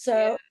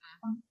 So,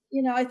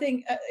 I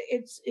think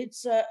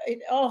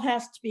it all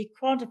has to be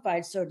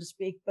quantified, so to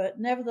speak. But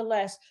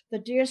nevertheless, the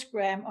deer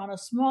scram on a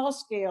small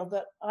scale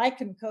that I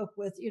can cope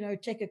with,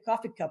 take a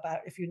coffee cup out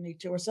if you need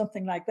to, or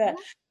something like that.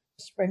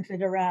 Sprinkle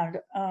it around.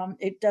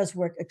 It does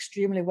work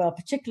extremely well,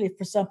 particularly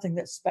for something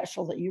that's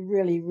special that you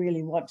really,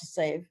 really want to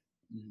save.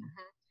 Mm-hmm.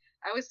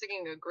 I was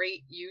thinking a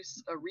great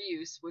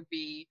reuse would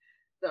be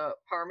the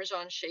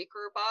Parmesan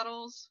shaker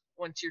bottles.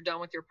 Once you're done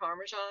with your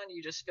Parmesan,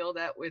 you just fill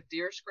that with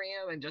deer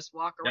scram and just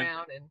walk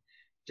around and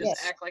just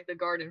act like the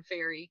garden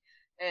fairy.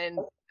 And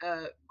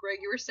Gregg,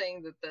 you were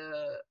saying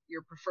that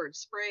your preferred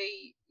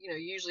spray, you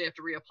usually have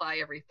to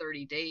reapply every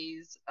 30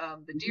 days.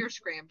 The deer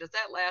scram, does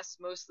that last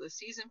most of the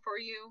season for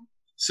you?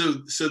 So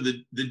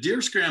the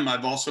deer scram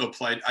I've also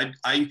applied.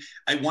 I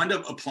wind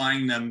up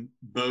applying them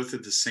both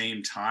at the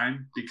same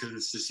time because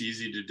it's just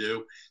easy to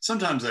do.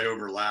 Sometimes I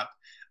overlap,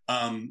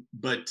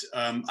 but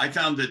I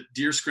found that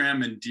deer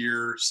scram and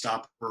deer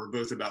stopper are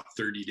both about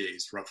 30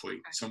 days,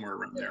 roughly, somewhere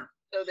around there.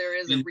 So there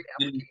is a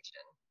reapplication.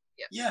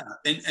 Yeah,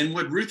 and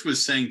what Ruth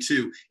was saying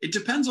too, it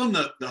depends on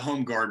the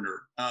home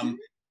gardener.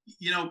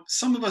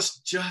 Some of us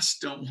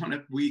just don't want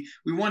to. We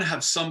want to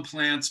have some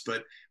plants,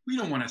 but we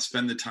don't want to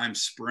spend the time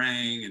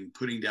spraying and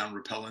putting down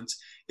repellents.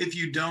 If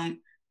you don't,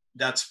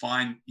 that's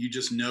fine. You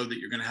just know that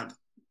you're going to have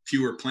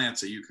fewer plants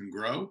that you can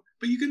grow,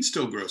 but you can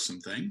still grow some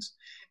things.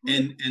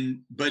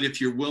 But if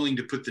you're willing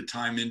to put the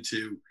time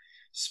into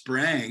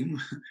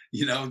spraying,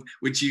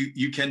 which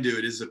you can do,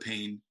 it is a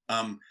pain.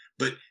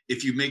 But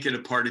if you make it a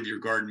part of your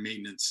garden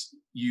maintenance,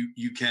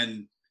 you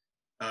can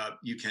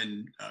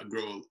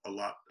grow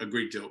a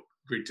great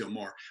deal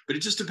more. But it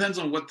just depends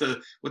on what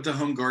the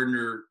home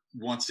gardener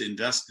wants to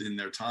invest in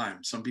their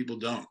time. Some people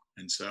don't,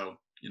 and so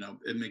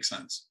it makes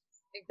sense.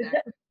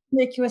 Exactly.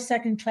 Make you a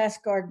second-class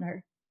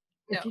gardener.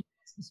 No,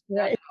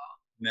 not at all.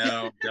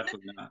 No,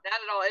 definitely not. Not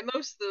at all. And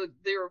most of the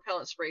deer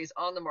repellent sprays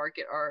on the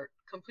market are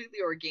completely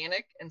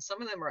organic, and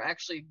some of them are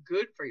actually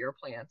good for your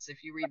plants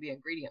if you read the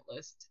ingredient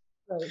list.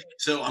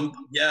 So I'm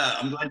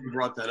glad you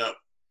brought that up,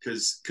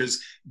 because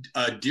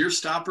deer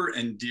stopper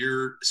and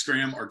deer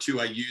scram are two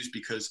I use,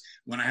 because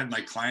when I had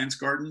my clients'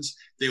 gardens,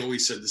 they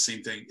always said the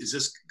same thing: is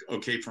this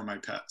okay for my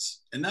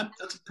pets? And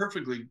that's a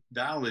perfectly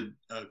valid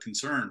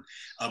concern.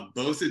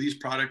 Both of these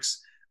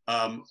products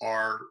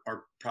are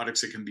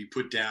products that can be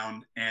put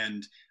down,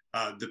 and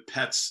the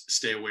pets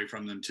stay away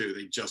from them too.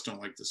 They just don't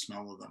like the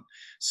smell of them.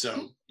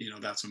 So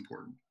that's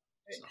important.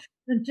 So.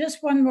 And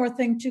just one more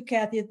thing too,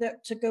 Kathy,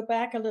 that to go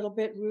back a little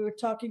bit, we were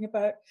talking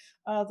about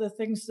the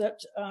things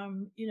that,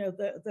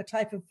 the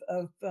type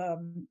of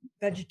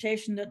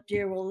vegetation that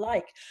deer will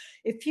like.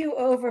 If you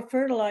over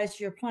fertilize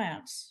your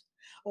plants,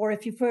 or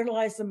if you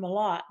fertilize them a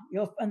lot,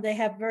 and they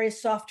have very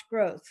soft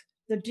growth,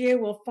 the deer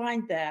will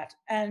find that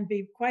and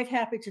be quite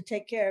happy to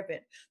take care of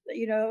it.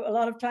 A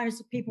lot of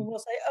times people will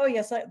say, "Oh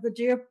yes, the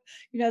deer,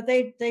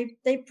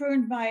 they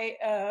pruned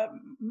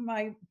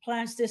my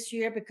plants this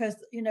year because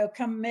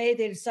come May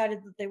they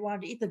decided that they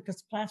wanted to eat them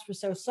because the plants were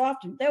so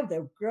soft and they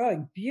were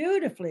growing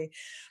beautifully."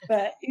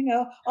 But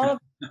all of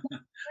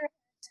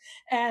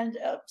and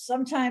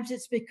sometimes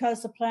it's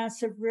because the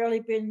plants have really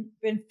been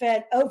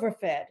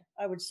overfed,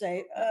 I would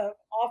say.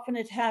 Often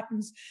it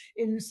happens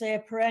in, say, a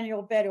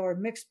perennial bed or a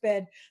mixed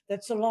bed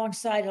that's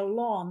alongside a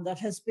lawn that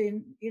has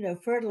been,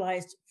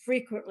 fertilized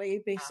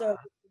frequently. So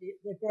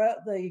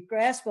the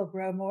grass will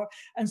grow more,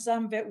 and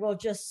some of it will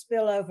just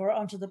spill over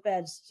onto the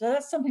beds. So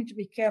that's something to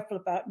be careful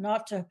about,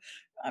 not to.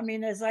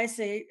 As I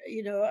say,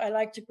 I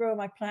like to grow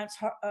my plants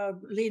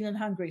lean and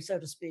hungry, so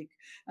to speak,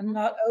 and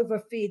not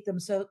overfeed them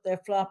so that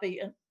they're floppy.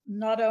 And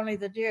not only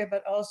the deer,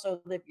 but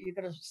also that you've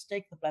got to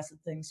stake the blessed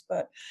things.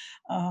 But,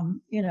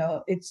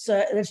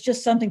 it's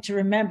just something to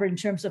remember in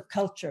terms of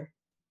culture.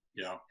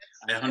 Yeah,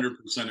 I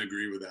 100%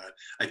 agree with that.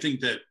 I think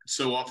that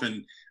so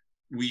often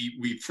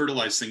we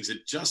fertilize things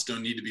that just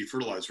don't need to be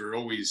fertilized. We're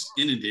always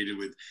inundated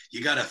with,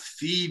 you got to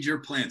feed your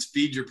plants,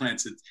 feed your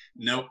plants. It's,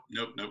 nope.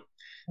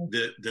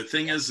 The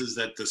thing is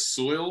that the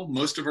soil,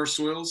 most of our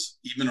soils,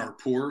 even our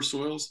poorer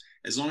soils,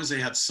 as long as they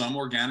have some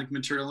organic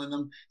material in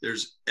them,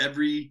 there's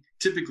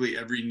typically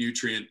every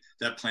nutrient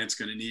that plant's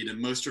going to need.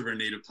 And most of our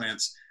native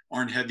plants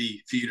aren't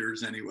heavy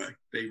feeders anyway.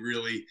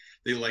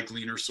 They like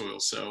leaner soil.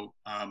 So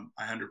I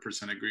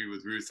 100% agree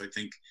with Ruth. I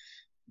think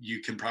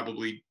you can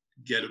probably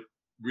get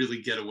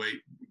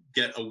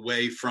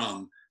away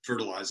from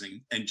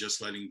fertilizing and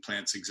just letting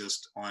plants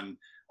exist on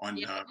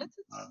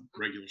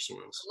regular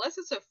soils. Unless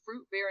it's a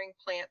fruit-bearing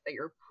plant that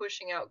you're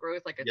pushing out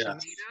growth, like a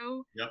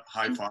tomato. Yep,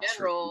 high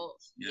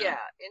phosphorus.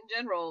 In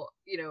general,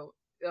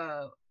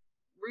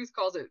 Ruth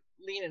calls it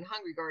lean and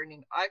hungry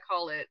gardening. I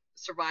call it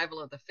survival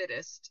of the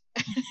fittest.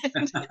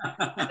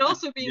 and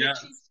also being a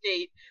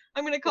cheapskate,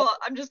 I'm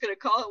just going to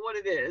call it what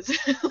it is.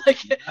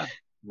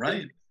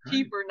 Right.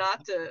 Cheaper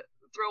not to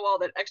throw all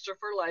that extra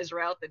fertilizer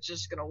out that's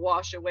just going to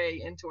wash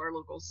away into our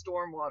local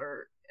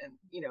stormwater and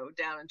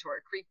down into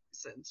our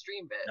creeks and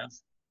stream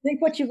beds.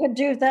 Think what you could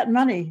do with that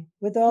money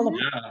with all the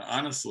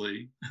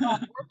honestly.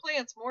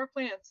 more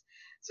plants.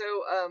 So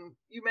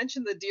you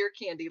mentioned the deer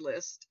candy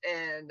list,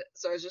 and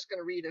so I was just going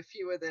to read a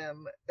few of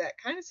them that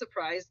kind of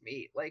surprised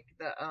me, like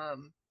the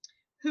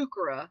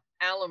heuchera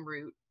alum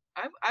root.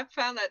 I've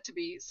found that to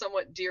be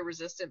somewhat deer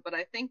resistant, but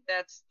I think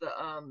that's the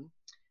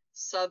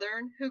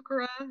southern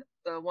heuchera,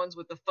 the ones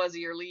with the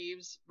fuzzier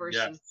leaves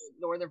versus the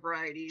northern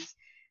varieties.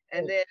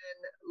 And then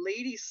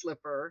lady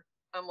slipper,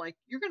 I'm like,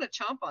 you're going to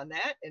chomp on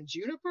that. And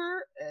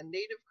juniper and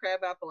native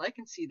crabapple, I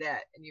can see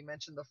that. And you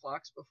mentioned the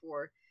phlox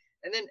before.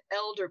 And then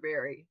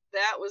elderberry.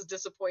 That was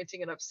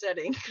disappointing and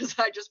upsetting because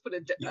I just put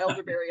an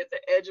elderberry at the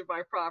edge of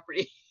my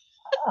property.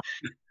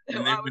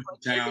 And I was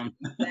like, down.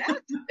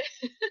 That?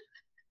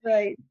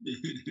 Right.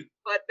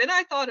 But then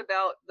I thought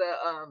about the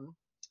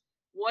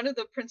one of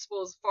the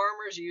principles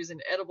farmers use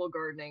in edible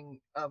gardening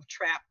of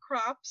trap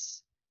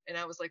crops. And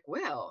I was like,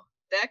 well,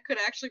 that could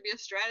actually be a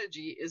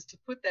strategy, is to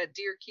put that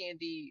deer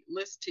candy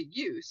list to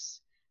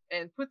use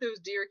and put those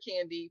deer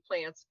candy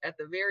plants at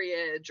the very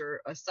edge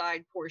or a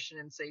side portion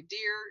and say,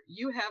 deer,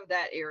 you have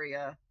that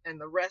area and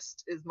the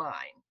rest is mine.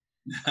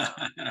 Right.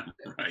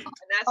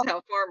 And that's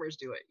how farmers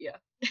do it. Yeah.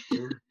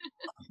 Sure.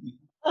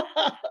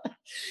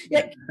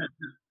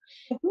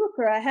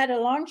 I had a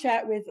long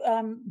chat with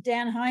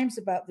Dan Himes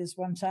about this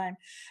one time,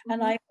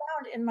 and I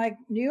found in my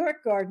New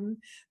York garden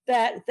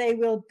that they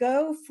will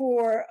go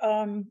for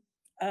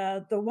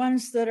the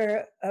ones that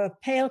are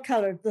pale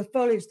colored, the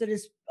foliage that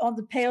is on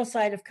the pale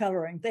side of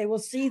coloring. They will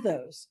see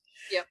those.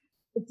 Yep.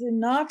 But do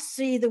not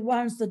see the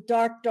ones, the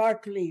dark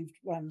leaved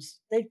ones.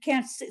 They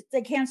can't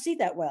see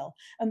that well.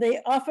 And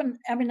they often,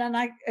 and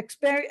I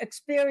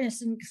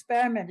experienced and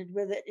experimented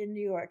with it in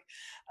New York.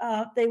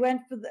 They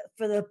went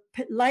for the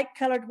light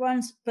colored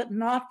ones, but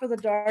not for the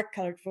dark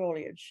colored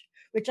foliage,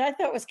 which I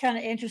thought was kind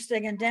of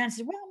interesting. And Dan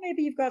said, well,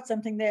 maybe you've got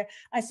something there.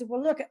 I said,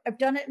 well, look, I've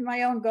done it in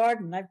my own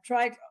garden. I've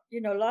tried,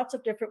 lots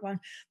of different ones.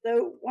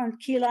 The one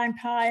key lime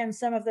pie and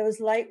some of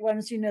those light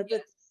ones,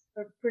 that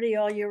are pretty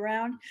all year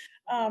round.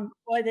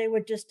 Boy, they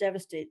would just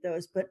devastate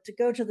those. But to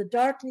go to the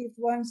dark leaf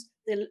ones,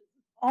 they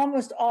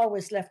almost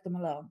always left them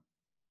alone.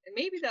 And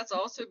maybe that's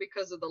also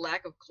because of the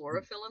lack of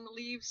chlorophyll in the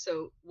leaves.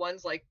 So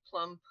ones like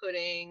plum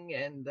pudding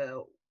and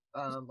the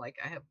I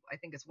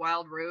think it's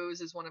wild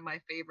rose is one of my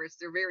favorites.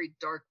 They're very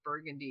dark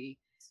burgundy.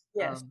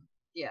 Yes.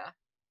 Yeah.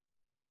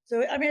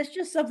 So it's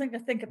just something to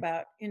think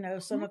about.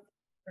 Some of the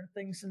different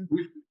things. And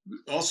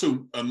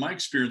also, my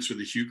experience with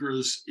the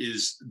heucheras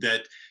is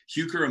that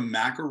Heuchera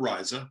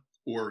macrorhiza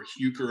or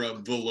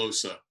Heuchera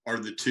villosa are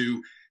the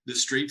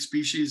straight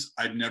species.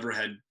 I've never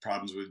had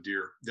problems with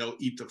deer. They'll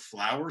eat the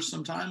flowers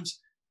sometimes,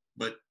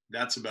 but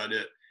that's about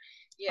it.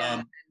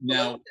 Yeah.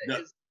 Now,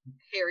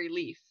 hairy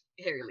leaf.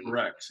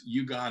 Correct.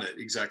 You got it.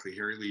 Exactly.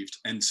 Hairy leafed.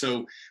 And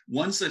so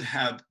ones that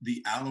have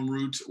the alum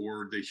root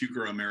or the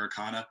Heuchera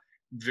americana,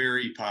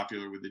 very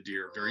popular with the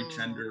deer, very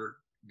tender,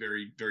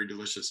 very, very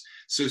delicious.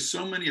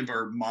 So many of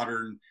our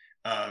modern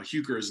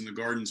heucheras in the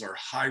gardens are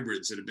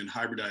hybrids that have been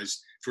hybridized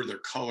for their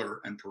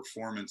color and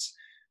performance.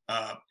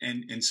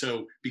 And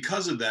so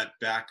because of that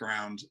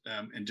background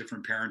and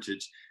different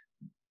parentage,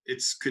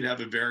 could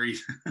have a very,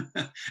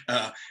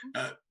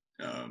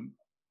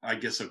 I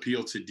guess,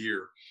 appeal to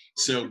deer.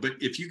 So, but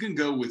if you can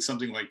go with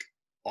something like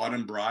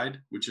Autumn Bride,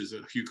 which is a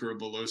Heuchera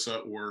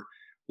villosa,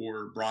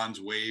 or Bronze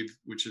Wave,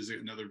 which is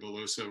another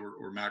villosa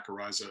or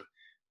macrorhiza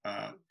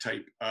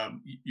type,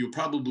 you'll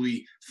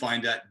probably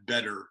find that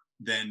better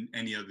than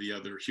any of the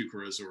other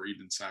heucheras or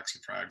even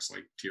saxifrags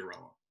like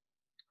Tiarella.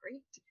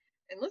 Great.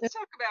 And let's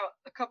talk about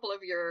a couple of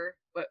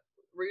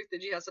Ruth,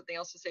 did you have something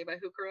else to say about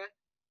heuchera?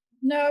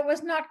 No, it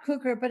was not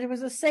heuchera, but it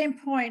was the same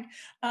point.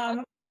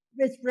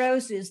 With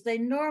roses, they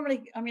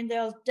normally,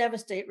 they'll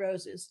devastate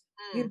roses,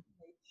 usually,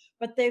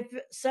 but they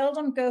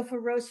seldom go for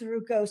Rosa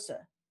rugosa,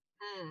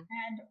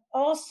 and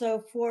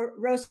also for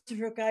Rosa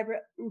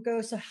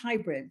rugosa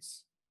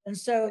hybrids. And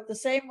so the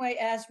same way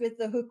as with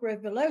the Heuchera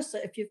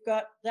villosa, if you've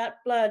got that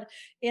blood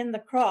in the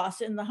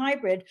cross, in the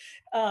hybrid,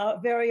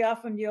 very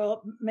often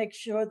you'll make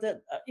sure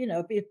that,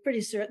 be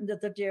pretty certain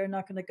that the deer are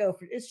not going to go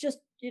for it. It's just,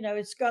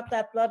 it's got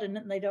that blood in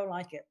it and they don't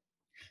like it.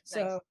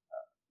 So, Nice.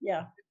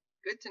 Yeah.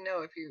 Good to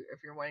know if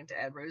you're wanting to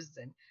add roses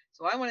in.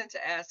 So I wanted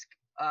to ask,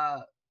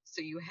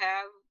 so you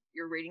have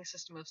your rating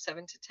system of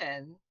 7 to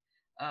 10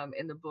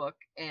 in the book,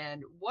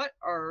 and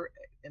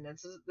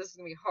this is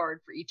gonna be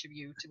hard for each of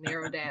you to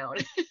narrow down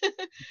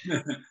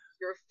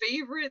your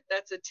favorite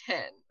that's a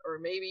 10, or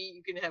maybe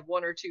you can have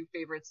one or two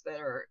favorites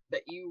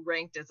that you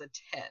ranked as a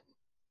 10.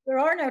 There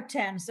are no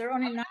 10s. There are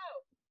only 9.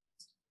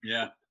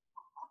 Yeah.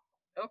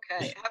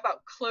 Okay. How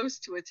about close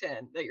to a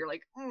 10 that you're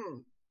like,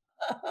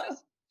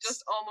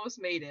 just almost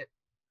made it?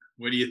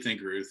 What do you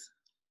think, Ruth?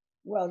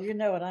 Well, you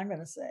know what I'm going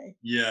to say.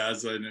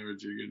 Yes, I know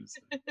what you're going to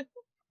say.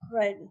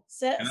 Right.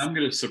 And I'm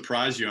going to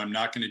surprise you. I'm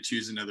not going to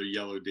choose another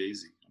yellow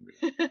daisy.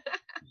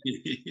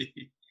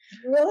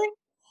 Really?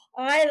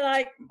 I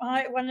like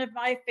one of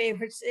my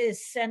favorites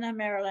is Senna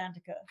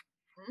marilandica.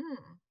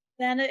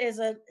 Senna is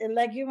a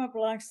legume that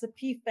belongs to the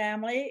pea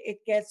family.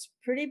 It gets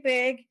pretty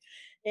big.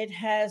 It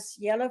has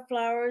yellow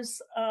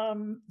flowers,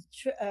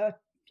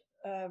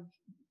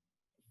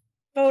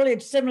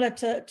 foliage similar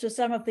to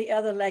some of the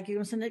other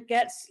legumes. And it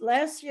gets,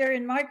 last year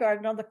in my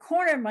garden, on the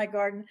corner of my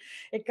garden,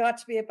 it got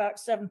to be about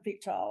 7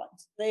 feet tall.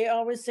 They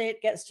always say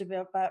it gets to be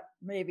about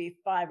maybe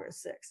 5 or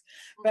 6.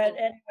 But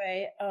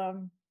anyway,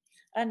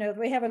 I know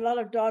we have a lot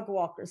of dog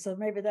walkers, so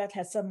maybe that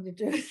has something to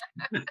do with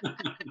it.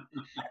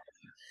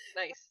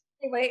 Nice.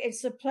 Anyway,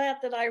 it's a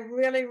plant that I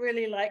really,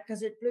 really like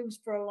because it blooms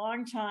for a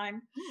long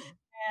time.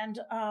 And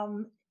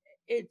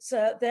it's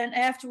then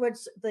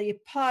afterwards, the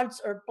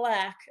pods are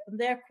black, and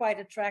they're quite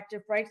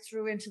attractive right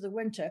through into the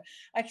winter.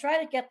 I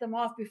try to get them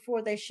off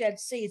before they shed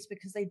seeds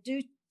because they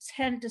do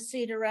tend to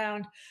seed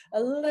around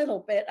a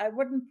little bit. I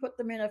wouldn't put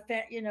them in a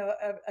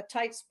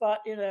tight spot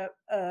in a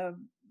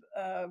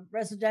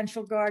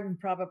residential garden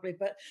probably,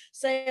 but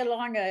say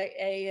along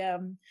a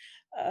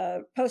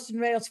post and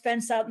rails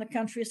fence out in the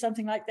country or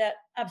something like that.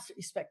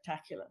 Absolutely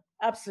spectacular.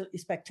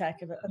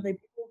 And they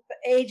bloom for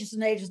ages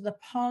and ages, and the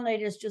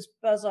pollinators just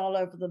buzz all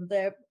over them.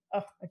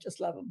 I just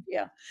love them.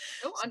 Yeah.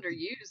 So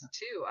underused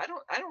too. I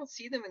don't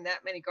see them in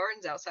that many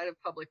gardens outside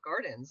of public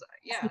gardens.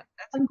 Yeah,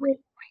 that's a great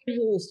point.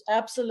 Underused.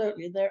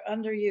 Absolutely, they're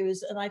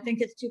underused, and I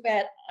think it's too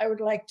bad. I would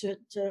like to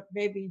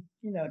maybe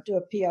do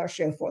a PR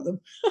show for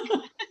them.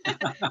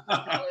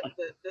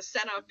 the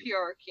Senna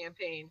PR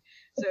campaign.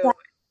 So,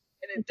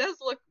 and it does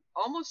look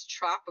almost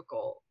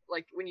tropical.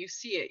 Like when you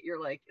see it,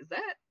 you're like, is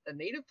that a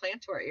native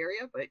plant to our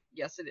area? But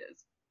yes, it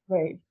is.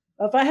 Great.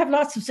 Well, if I have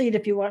lots of seed,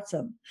 if you want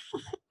some.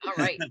 All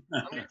right.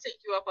 I'm going to take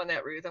you up on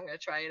that, Ruth. I'm going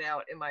to try it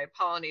out in my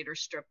pollinator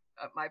strip,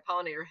 my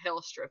pollinator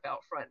hell strip out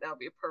front. That'll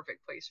be a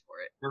perfect place for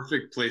it.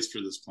 Perfect place for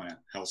this plant,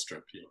 hell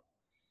strip.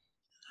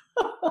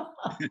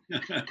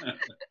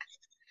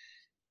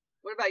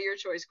 What about your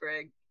choice,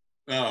 Gregg?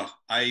 Oh,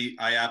 I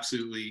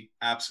absolutely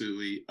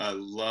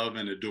love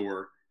and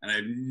adore, and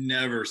I've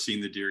never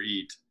seen the deer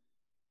eat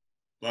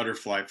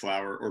butterfly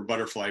flower, or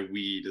butterfly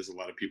weed, as a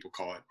lot of people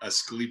call it,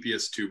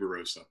 Asclepias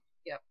tuberosa.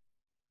 Yep.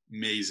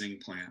 Amazing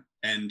plant.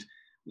 And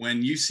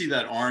when you see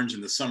that orange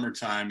in the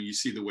summertime, you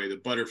see the way the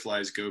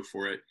butterflies go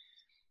for it.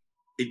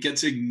 It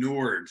gets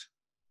ignored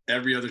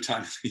every other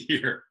time of the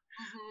year.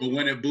 Mm-hmm. But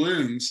when it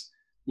blooms,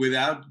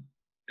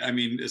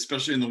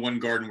 especially in the one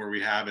garden where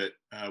we have it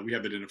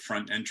in a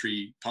front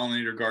entry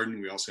pollinator garden.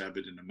 We also have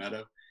it in a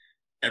meadow.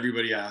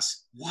 Everybody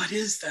asks, what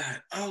is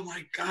that? Oh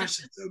my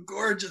gosh, it's so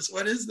gorgeous.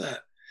 What is that?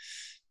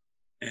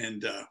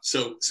 And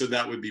so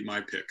that would be my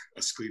pick,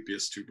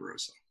 Asclepias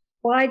tuberosa.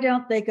 Why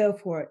don't they go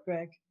for it,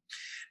 Gregg?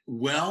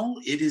 Well,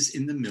 it is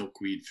in the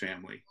milkweed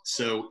family.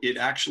 So it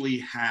actually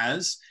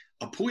has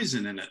a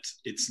poison in it.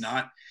 It's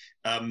not,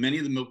 many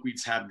of the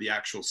milkweeds have the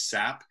actual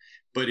sap,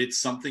 but it's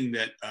something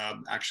that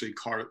actually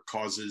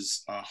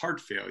causes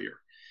heart failure.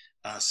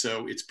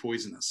 So it's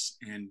poisonous,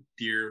 and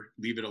deer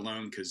leave it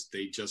alone because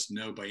they just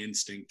know by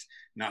instinct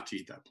not to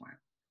eat that plant.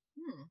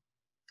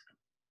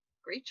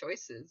 Great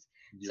choices.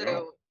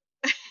 Yeah.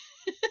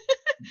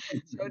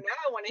 So now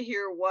I want to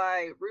hear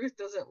why Ruth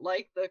doesn't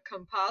like the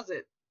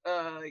composite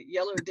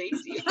yellow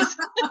daisies.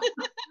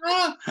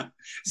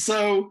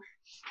 So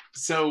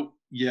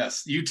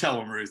yes, you tell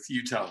them, Ruth.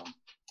 You tell them,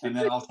 and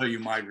then I'll tell you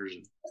my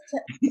version.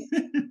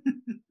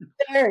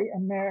 Very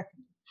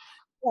American.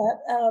 But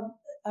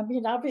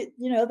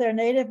they're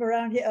native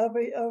around here,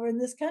 over in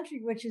this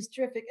country, which is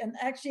terrific. And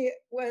actually,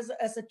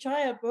 as a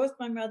child, both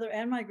my mother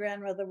and my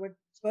grandmother were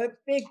both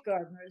big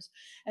gardeners,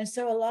 and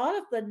so a lot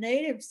of the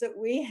natives that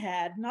we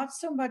had, not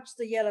so much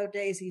the yellow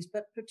daisies,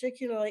 but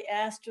particularly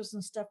asters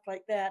and stuff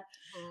like that,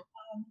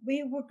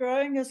 we were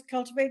growing as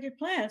cultivated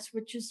plants,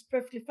 which is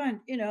perfectly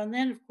fine, And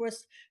then, of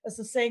course, as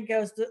the saying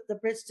goes, the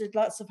Brits did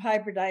lots of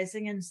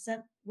hybridizing and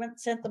sent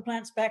the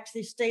plants back to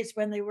the States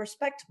when they were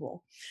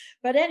respectable.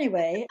 But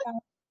anyway.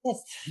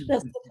 That's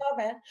the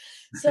comment.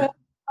 So,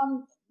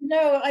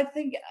 no, I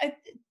think,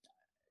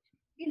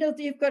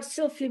 you've got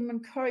Silphium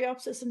and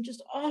Coreopsis and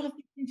just all of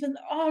these things, and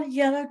all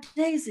yellow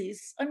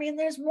daisies. I mean,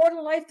 there's more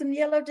to life than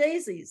yellow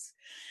daisies.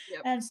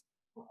 Yep. And so,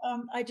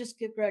 I just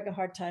give Gregg a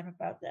hard time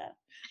about that.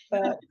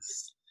 But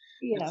it's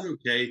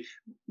okay.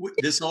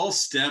 This all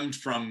stemmed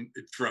from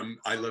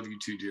I love you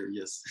too, dear.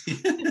 Yes.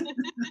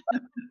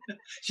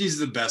 She's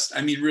the best.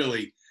 I mean,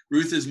 really,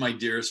 Ruth is my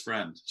dearest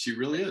friend. She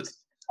really is.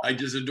 I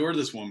just adore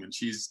this woman.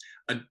 She's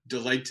a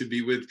delight to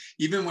be with.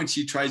 Even when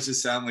she tries to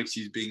sound like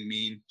she's being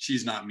mean,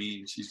 she's not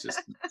mean. She's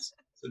just nice.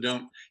 So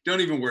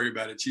don't even worry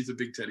about it. She's a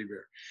big teddy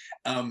bear.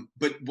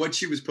 But what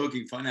she was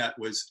poking fun at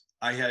was,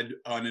 I had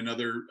on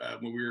another,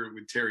 when we were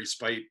with Terry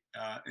Spite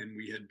and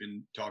we had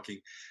been talking,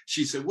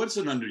 she said, what's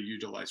an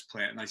underutilized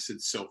plant? And I said,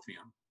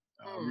 Silphium.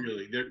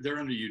 Really, they're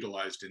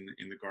underutilized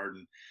in the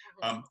garden.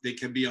 They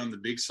can be on the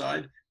big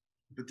side,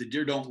 but the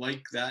deer don't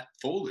like that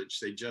foliage.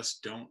 They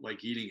just don't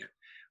like eating it.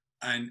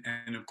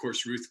 And of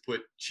course, Ruth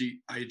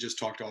I had just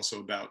talked also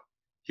about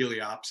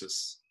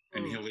Heliopsis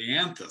and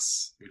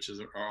Helianthus, which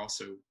are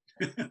also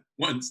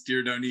ones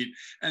deer don't eat,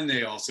 and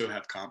they also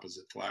have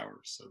composite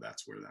flowers. So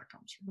that's where that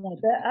comes from.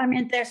 I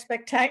mean, they're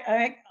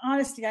spectacular.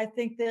 Honestly, I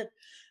think that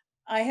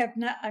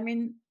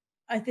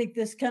I think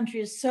this country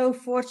is so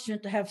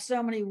fortunate to have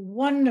so many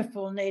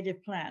wonderful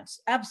native plants,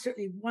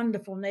 absolutely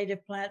wonderful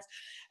native plants.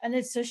 And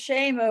it's a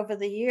shame over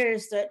the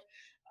years that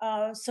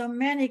so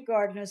many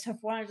gardeners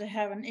have wanted to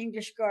have an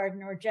English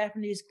garden or a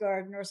Japanese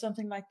garden or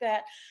something like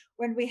that,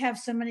 when we have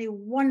so many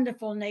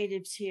wonderful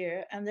natives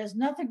here. And there's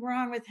nothing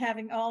wrong with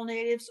having all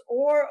natives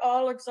or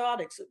all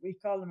exotics. We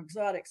call them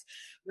exotics.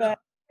 But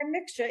a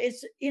mixture,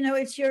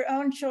 it's your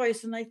own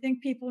choice. And I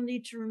think people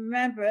need to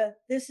remember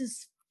this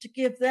is to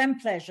give them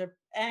pleasure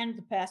and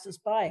the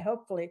passers-by,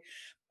 hopefully.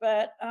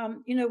 But,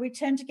 we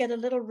tend to get a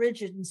little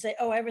rigid and say,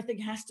 oh, everything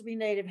has to be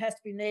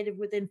native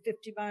within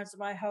 50 miles of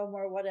my home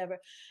or whatever.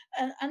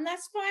 And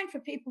that's fine for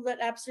people that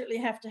absolutely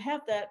have to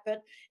have that.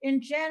 But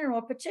in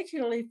general,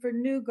 particularly for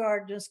new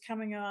gardeners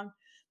coming on,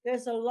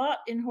 there's a lot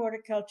in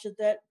horticulture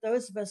that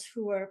those of us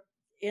who are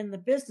in the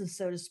business,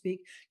 so to speak,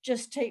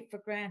 just take for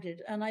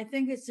granted. And I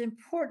think it's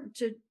important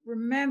to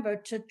remember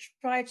to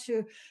try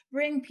to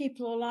bring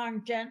people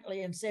along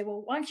gently and say,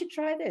 well, why don't you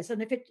try this? And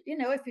if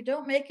you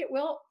don't make it,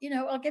 well,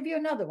 I'll give you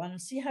another one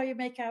and see how you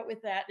make out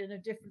with that in a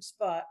different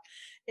spot.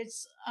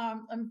 It's,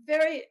 I'm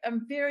very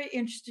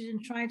interested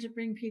in trying to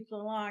bring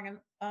people along. And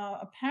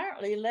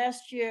apparently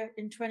last year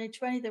in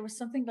 2020, there was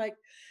something like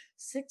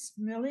 6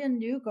 million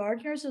new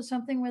gardeners or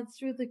something went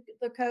through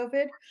the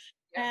COVID.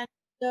 And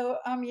so,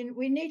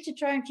 we need to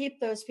try and keep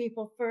those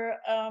people for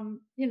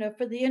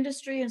the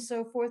industry and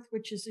so forth,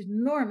 which is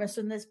enormous.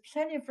 And there's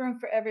plenty of room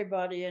for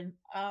everybody. And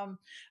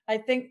I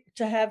think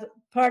to have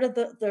part of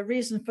the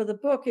reason for the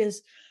book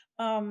is,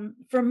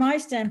 from my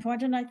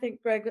standpoint, and I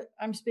think, Gregg,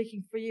 I'm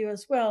speaking for you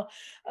as well,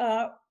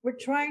 we're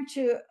trying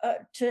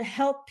to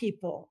help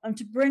people and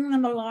to bring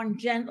them along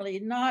gently,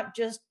 not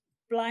just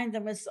blind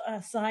them with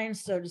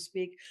science, so to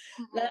speak.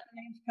 Latin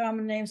names,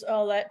 common names,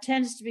 all that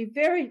tends to be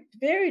very,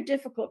 very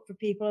difficult for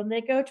people. And they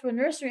go to a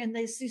nursery and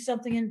they see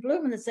something in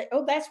bloom and they say,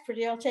 oh, that's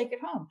pretty, I'll take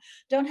it home.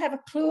 Don't have a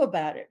clue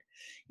about it.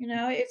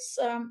 It's,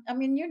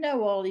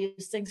 all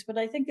these things, but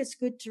I think it's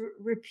good to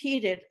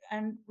repeat it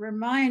and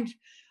remind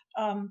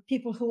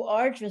people who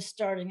are just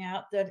starting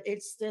out that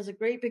there's a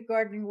great big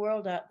gardening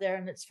world out there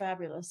and it's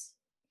fabulous.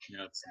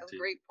 Yeah, that's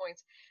great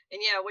points.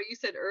 And what you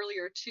said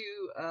earlier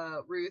too,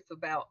 Ruth,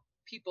 about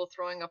people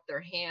throwing up their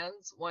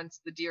hands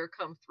once the deer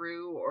come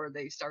through or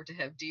they start to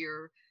have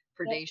deer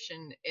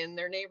predation in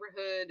their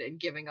neighborhood and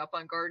giving up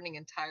on gardening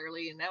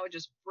entirely. And that would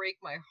just break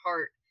my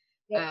heart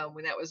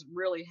when that was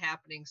really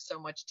happening so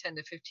much 10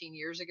 to 15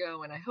 years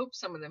ago. And I hope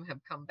some of them have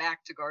come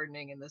back to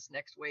gardening in this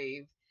next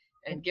wave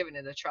and given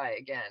it a try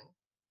again.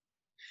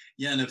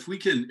 Yeah, and if we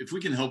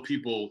can help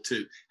people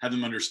to have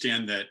them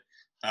understand that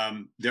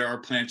there are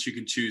plants you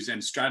can choose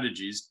and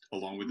strategies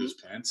along with those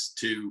plants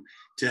to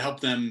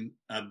help them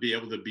be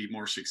able to be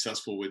more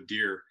successful with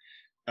deer.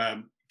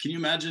 Can you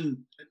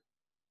imagine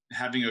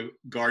having a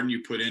garden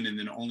you put in and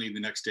then only the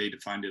next day to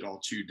find it all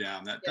chewed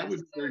down? That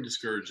would be very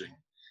discouraging.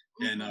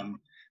 And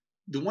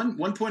the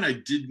one point I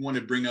did want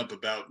to bring up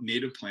about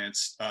native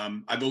plants,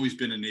 I've always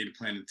been a native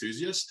plant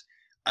enthusiast.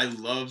 I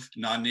love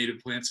non-native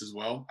plants as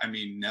well. I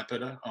mean,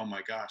 Nepeta, oh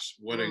my gosh,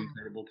 what an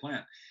incredible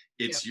plant.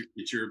 It's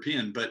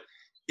European, but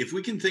if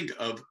we can think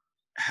of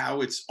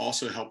how it's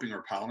also helping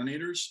our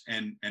pollinators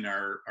and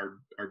our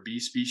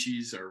bee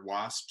species, our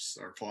wasps,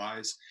 our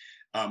flies,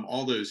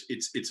 all those,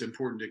 it's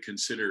important to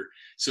consider.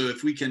 So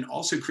if we can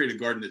also create a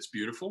garden that's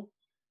beautiful,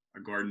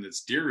 a garden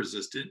that's deer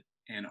resistant,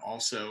 and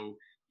also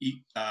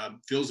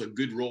fills a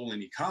good role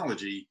in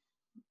ecology,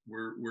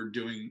 we're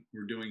doing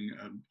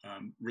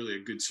really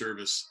a good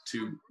service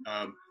to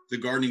the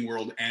gardening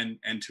world and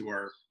to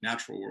our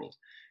natural world.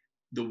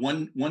 The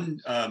one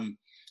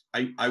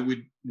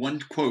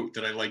quote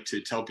that I like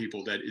to tell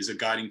people that is a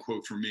guiding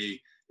quote for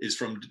me is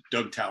from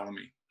Doug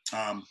Tallamy.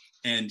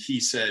 And he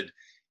said,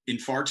 in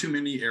far too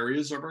many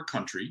areas of our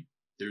country,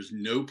 there's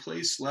no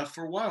place left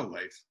for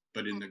wildlife,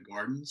 but in the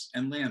gardens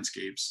and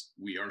landscapes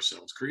we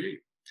ourselves create.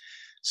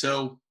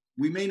 So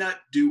we may not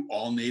do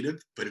all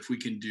native, but if we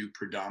can do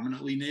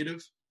predominantly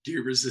native,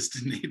 deer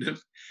resistant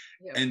native,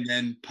 and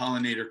then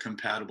pollinator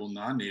compatible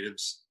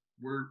non-natives,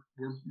 we're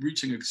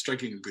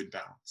striking a good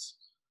balance.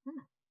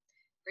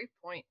 Great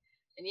point.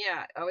 And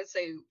yeah, I would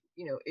say,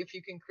 if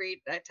you can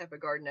create that type of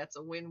garden, that's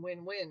a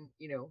win-win-win,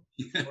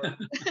 for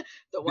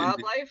the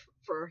wildlife,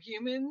 for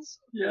humans,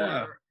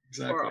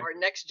 exactly. for our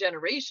next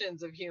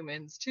generations of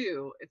humans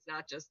too. It's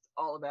not just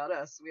all about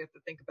us. We have to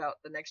think about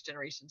the next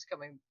generations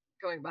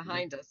going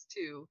behind us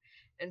too.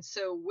 And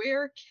so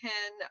where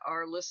can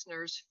our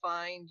listeners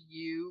find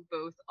you,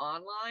 both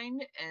online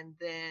and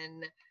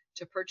then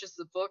to purchase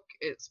the book?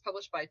 It's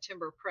published by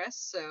Timber Press,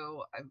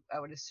 so I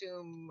would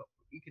assume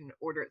you can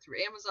order it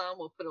through Amazon.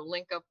 We'll put a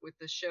link up with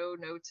the show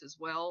notes as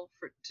well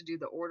to do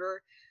the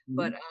order.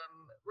 But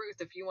Ruth,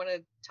 if you want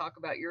to talk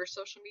about your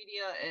social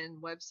media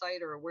and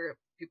website, or where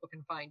people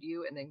can find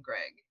you, and then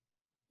Gregg.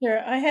 Sure.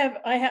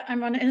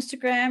 I'm on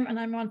Instagram and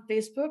I'm on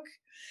Facebook,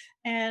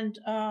 and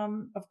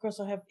of course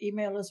I have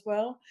email as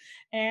well.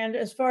 And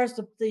as far as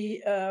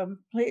the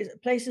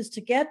places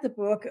to get the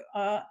book,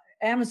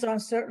 Amazon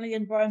certainly,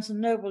 and Barnes and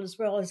Noble as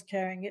well is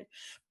carrying it.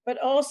 But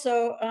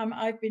also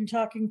I've been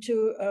talking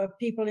to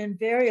people in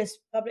various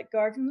public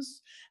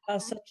gardens,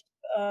 such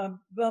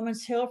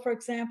Bowman's Hill, for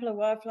example, a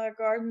wildflower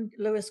garden,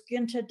 Lewis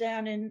Ginter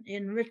down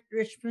in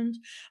Richmond,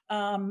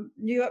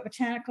 New York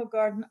Botanical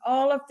Garden.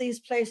 All of these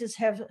places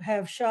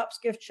have shops,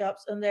 gift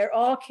shops, and they're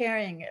all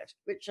carrying it,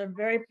 which I'm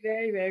very,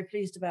 very, very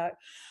pleased about.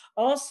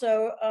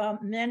 Also,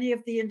 many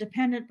of the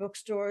independent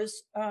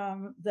bookstores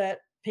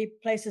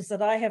places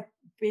that I have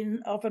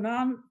been off and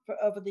on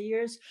over the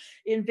years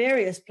in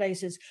various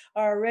places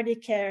are already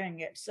carrying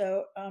it.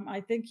 So I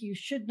think you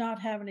should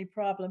not have any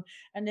problem.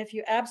 And if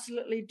you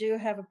absolutely do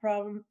have a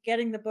problem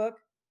getting the book,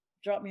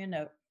 drop me a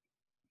note.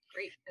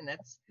 Great. And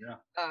that's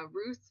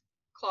Ruth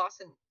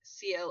Clausen,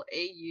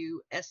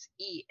 Clausen.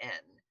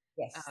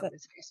 Yes. That's how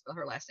you spell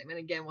her last name. And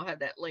again, we'll have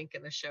that link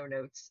in the show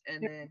notes.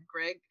 And then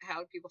Gregg,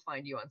 how do people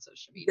find you on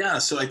social media? Yeah,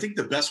 so I think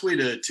the best way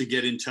to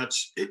get in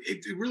touch,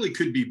 it really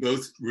could be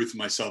both Ruth and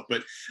myself,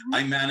 but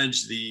I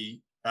manage the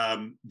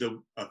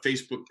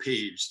Facebook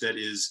page that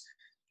is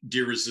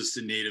Deer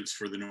Resistant Natives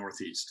for the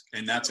Northeast.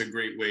 And that's a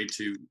great way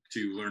to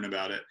learn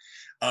about it.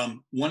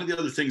 One of the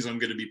other things I'm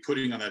going to be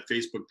putting on that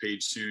Facebook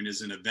page soon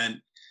is an event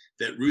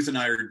that Ruth and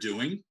I are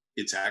doing.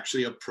 It's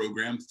actually a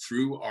program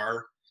through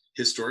our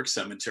historic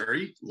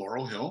cemetery,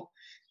 Laurel Hill.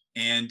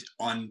 And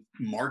on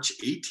March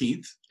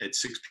 18th at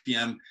 6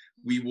 p.m.,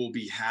 we will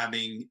be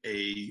having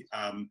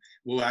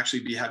we'll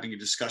actually be having a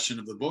discussion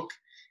of the book,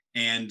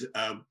 and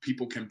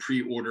people can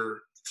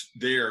pre-order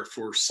there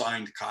for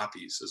signed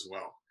copies as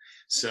well.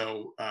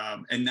 So,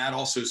 and that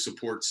also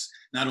supports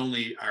not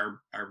only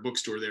our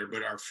bookstore there,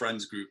 but our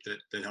friends group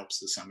that helps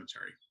the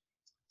cemetery.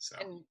 So.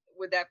 And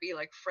would that be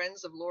like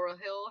Friends of Laurel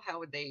Hill? How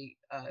would they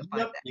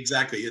find that?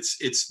 Exactly.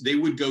 They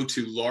would go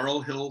to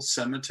Laurel Hill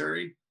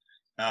Cemetery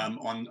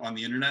on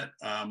the internet.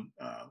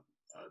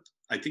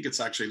 I think it's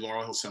actually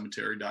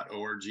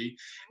laurelhillcemetery.org.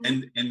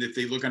 And if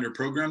they look under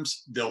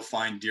programs, they'll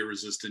find deer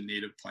resistant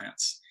native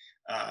plants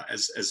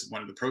as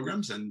one of the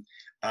programs, and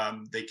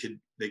they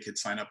could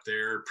sign up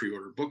there,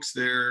 pre-order books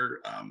there.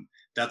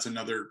 That's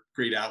another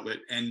great outlet,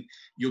 and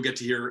you'll get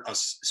to hear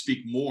us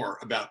speak more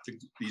about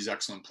these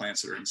excellent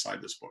plants that are inside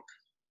this book.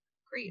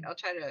 Great. I'll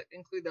try to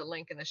include the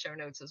link in the show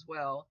notes as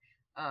well.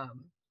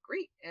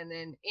 Great. And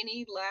then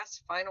any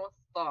last final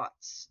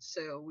thoughts?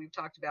 So we've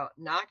talked about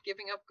not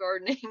giving up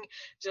gardening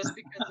just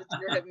because the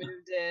deer have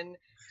moved in,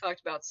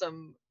 talked about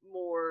some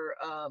more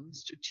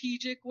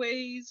strategic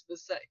ways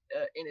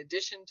in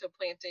addition to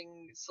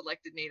planting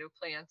selected native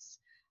plants.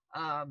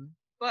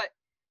 But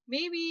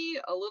maybe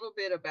a little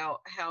bit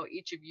about how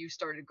each of you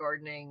started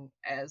gardening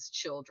as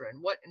children.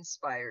 What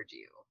inspired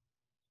you?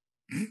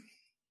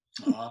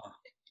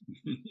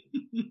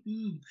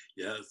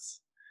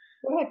 Yes.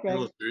 Go ahead, Gregg.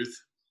 Hello, Ruth.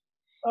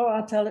 Oh,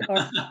 I'll tell it.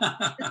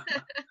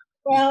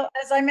 Well,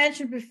 as I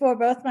mentioned before,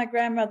 both my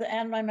grandmother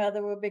and my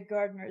mother were big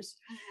gardeners.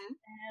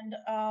 And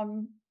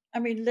I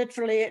mean,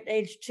 literally at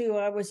age 2,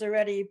 I was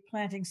already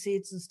planting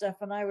seeds and stuff.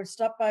 And I would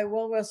stop by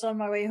Woolworths on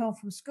my way home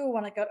from school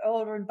when I got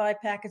older and buy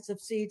packets of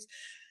seeds,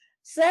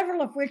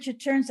 several of which it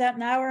turns out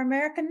now are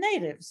American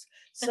natives.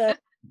 So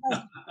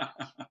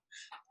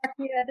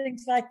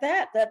things like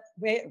that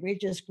we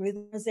just grew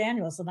them as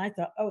annuals, and I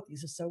thought, oh,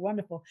 these are so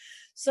wonderful.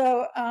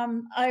 So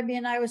I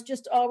mean, I was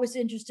just always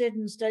interested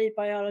and studied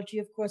biology,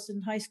 of course,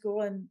 in high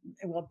school, and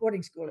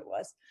boarding school it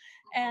was.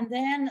 And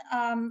then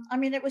I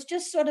mean, it was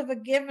just sort of a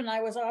given.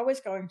 I was always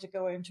going to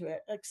go into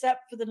it,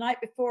 except for the night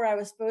before I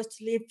was supposed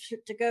to leave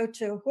to go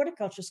to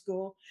horticulture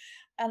school.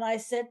 And I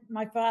said,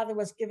 my father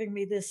was giving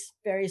me this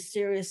very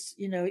serious,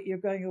 you're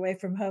going away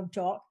from home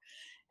talk.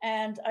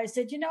 And I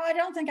said, I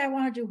don't think I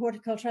want to do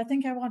horticulture. I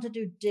think I want to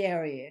do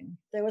dairying.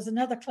 There was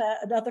another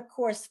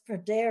course for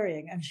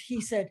dairying. And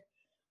he said,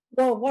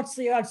 well, what's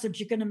the odds that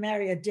you're going to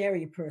marry a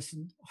dairy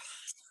person?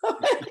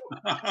 Nothing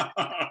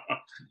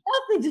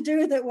to do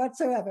with it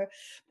whatsoever.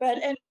 But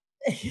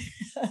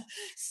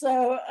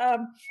so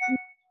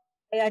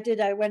I did.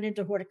 I went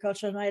into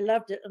horticulture and I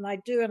loved it, and I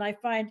do. And I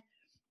find,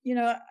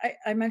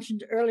 I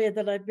mentioned earlier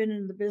that I've been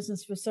in the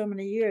business for so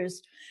many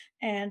years,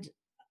 and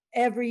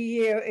every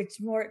year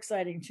it's more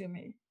exciting to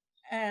me.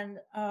 And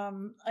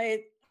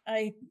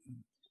I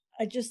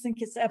just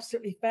think it's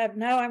absolutely fab.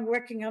 Now I'm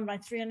working on my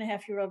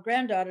 3.5-year-old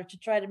granddaughter to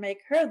try to make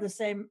her the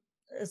same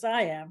as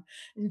I am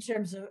in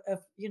terms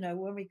of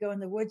when we go in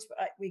the woods,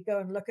 we go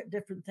and look at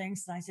different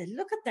things. And I say,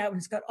 look at that one.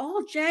 It's got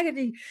all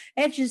jaggedy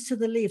edges to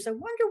the leaves. I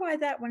wonder why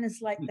that one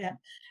is like that.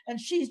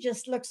 And she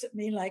just looks at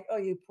me like, oh,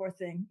 you poor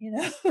thing,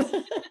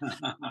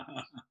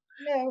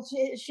 No,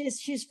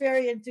 she's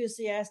very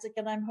enthusiastic,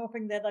 and I'm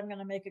hoping that I'm going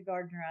to make a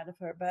gardener out of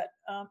her. But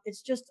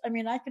it's just, I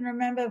can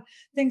remember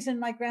things in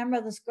my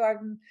grandmother's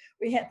garden.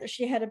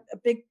 She had a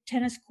big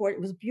tennis court.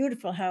 It was a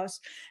beautiful house,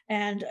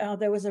 and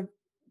there was a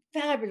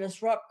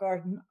fabulous rock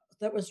garden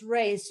that was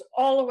raised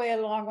all the way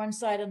along one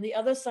side. On the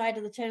other side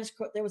of the tennis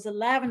court, there was a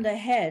lavender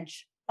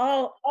hedge.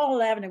 All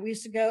lavender. We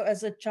used to go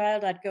as a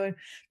child. I'd go and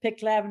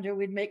pick lavender.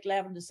 We'd make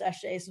lavender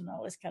sachets and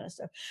all this kind of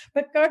stuff.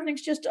 But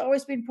gardening's just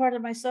always been part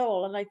of my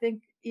soul. And I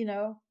think,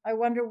 I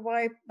wonder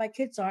why my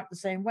kids aren't the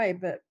same way,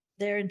 but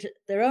they're into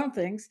their own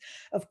things,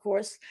 of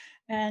course.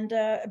 And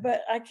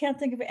but I can't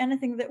think of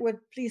anything that would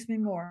please me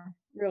more.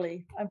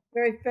 Really, I'm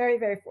very, very,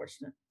 very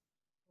fortunate.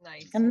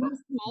 Nice. And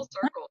full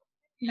circle.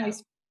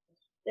 Nice,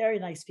 very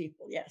nice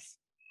people. Yes.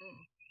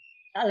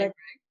 I like.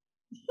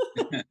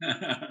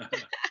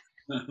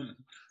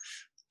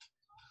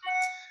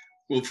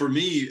 Well, for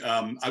me,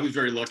 I was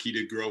very lucky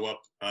to grow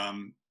up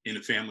in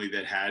a family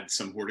that had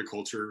some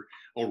horticulture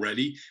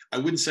already. I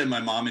wouldn't say my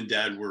mom and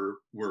dad were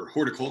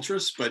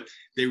horticulturists, but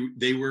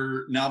they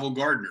were novel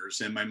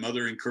gardeners. And my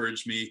mother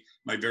encouraged me.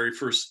 My very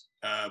first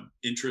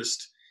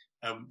interest,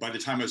 by the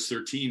time I was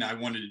 13, I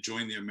wanted to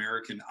join the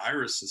American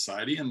Iris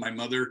Society, and my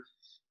mother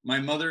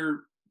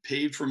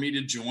paid for me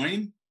to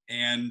join.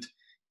 And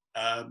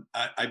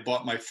I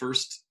bought my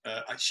first,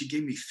 she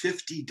gave me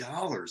 $50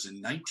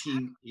 in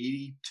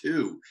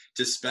 1982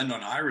 to spend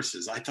on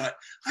irises. I thought,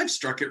 I've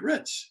struck it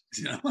rich,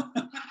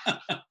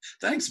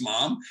 Thanks,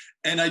 Mom.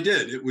 And I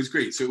did. It was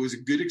great. So it was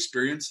a good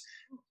experience.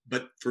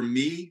 But for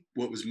me,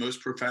 what was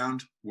most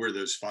profound were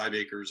those 5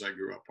 acres I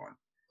grew up on.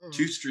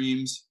 2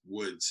 streams,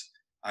 woods.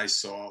 I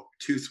saw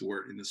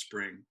toothwort in the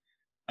spring.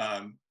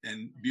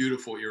 And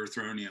beautiful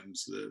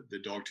erythroniums, the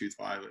dogtooth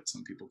violet,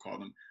 some people call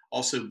them,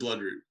 also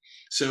bloodroot.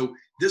 So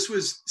this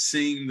was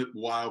seeing the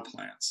wild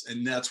plants,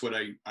 and that's what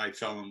I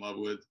fell in love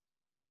with.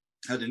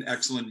 Had an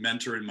excellent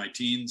mentor in my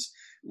teens,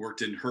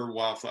 worked in her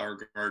wildflower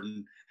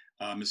garden,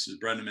 Mrs.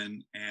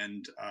 Brenneman,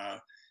 and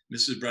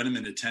Mrs.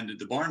 Brenneman attended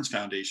the Barnes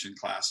Foundation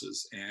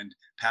classes and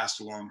passed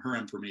along her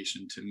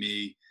information to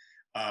me,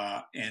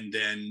 and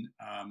then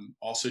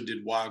also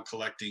did wild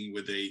collecting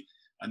with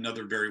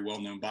another very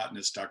well-known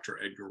botanist, Dr.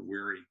 Edgar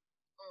Weary.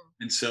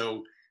 And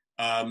so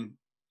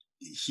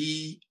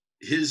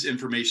his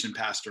information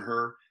passed to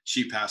her,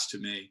 she passed to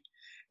me.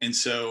 And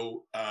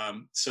so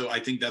I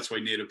think that's why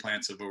native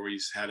plants have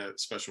always had a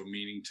special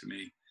meaning to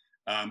me.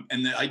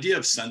 And the idea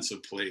of sense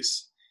of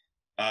place,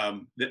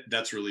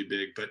 that's really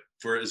big. But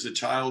as a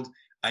child,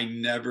 I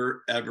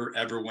never, ever,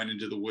 ever went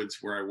into the woods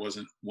where I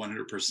wasn't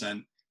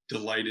 100%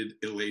 delighted,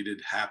 elated,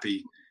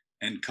 happy,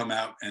 and come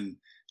out and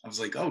I was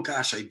like, oh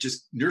gosh, I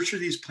just nurture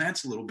these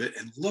plants a little bit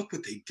and look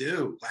what they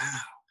do.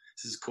 Wow,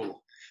 this is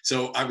cool.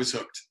 So I was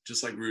hooked,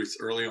 just like Ruth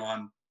early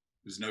on.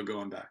 There's no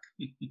going back.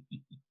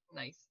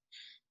 Nice.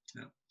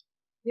 Yeah.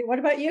 What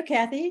about you,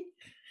 Kathy?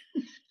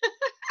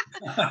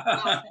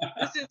 I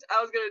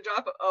was going to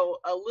drop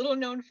a little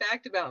known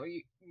fact about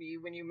me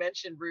when you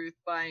mentioned Ruth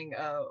buying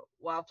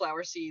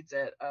wildflower seeds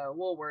at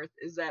Woolworth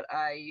is that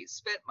I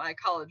spent my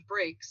college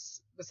breaks,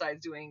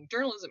 besides doing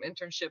journalism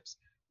internships,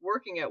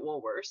 working at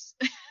Woolworths.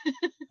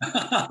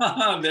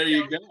 There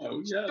you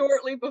go. Yes.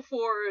 Shortly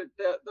before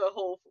the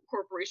whole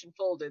corporation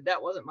folded.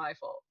 That wasn't my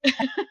fault.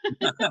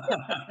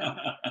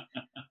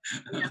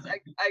 Yes,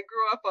 I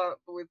grew up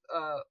with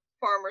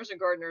farmers and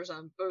gardeners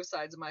on both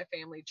sides of my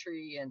family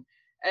tree, and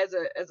as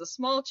a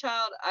small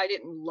child, I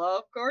didn't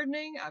love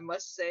gardening. I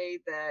must say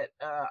that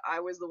I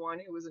was the one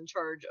who was in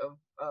charge of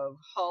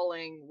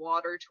hauling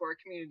water to our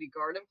community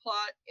garden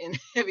plot in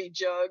heavy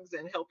jugs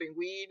and helping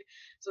weed.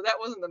 So that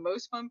wasn't the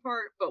most fun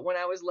part. But when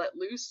I was let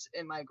loose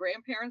in my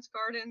grandparents'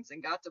 gardens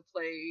and got to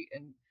play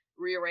and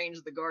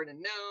rearrange the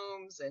garden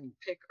gnomes and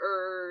pick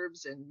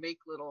herbs and make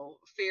little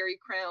fairy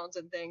crowns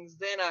and things,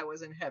 then I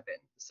was in heaven.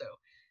 So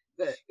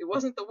it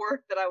wasn't the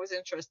work that I was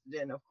interested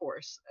in, of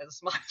course, as a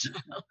small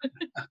child.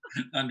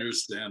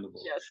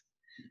 Understandable. Yes.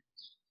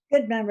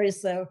 Good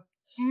memories, though.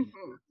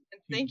 Mm-hmm.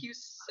 And thank you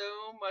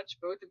so much,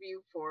 both of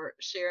you, for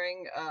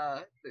sharing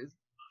the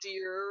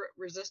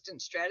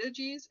deer-resistant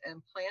strategies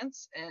and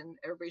plants. And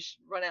everybody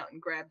should run out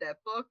and grab that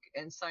book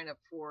and sign up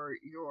for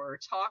your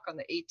talk on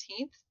the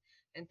 18th.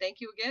 And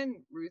thank you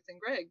again, Ruth and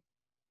Gregg.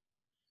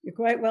 You're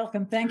quite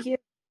welcome. Thank you.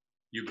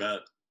 You bet.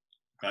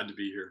 Glad to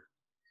be here.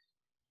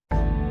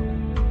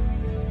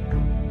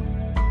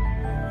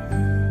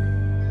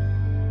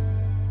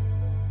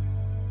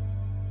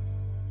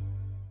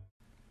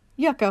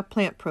 Yucca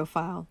plant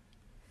profile.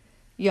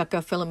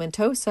 Yucca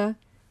filamentosa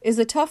is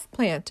a tough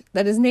plant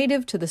that is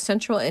native to the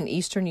central and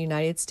eastern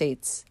United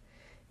States.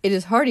 It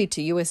is hardy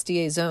to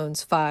USDA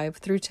zones 5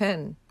 through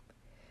 10.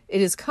 It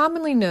is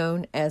commonly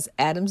known as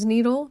Adam's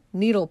needle,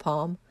 needle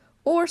palm,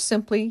 or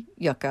simply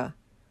yucca,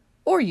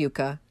 or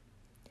yucca.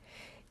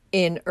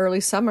 In early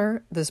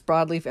summer, this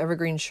broadleaf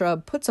evergreen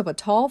shrub puts up a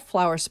tall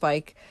flower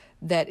spike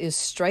that is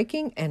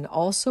striking and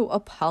also a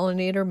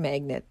pollinator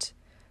magnet.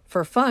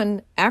 For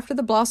fun, after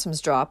the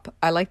blossoms drop,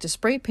 I like to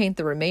spray paint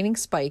the remaining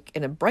spike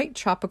in a bright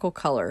tropical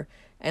color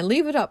and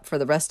leave it up for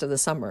the rest of the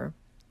summer.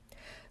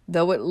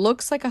 Though it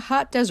looks like a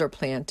hot desert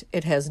plant,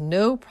 it has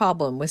no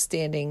problem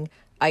withstanding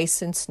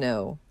ice and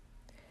snow.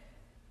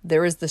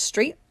 There is the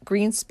straight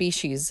green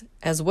species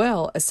as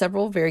well as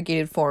several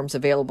variegated forms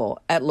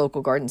available at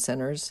local garden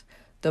centers.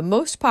 The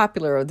most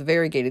popular of the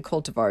variegated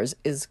cultivars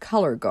is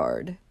Color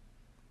Guard.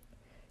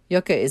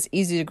 Yucca is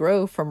easy to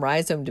grow from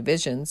rhizome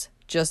divisions.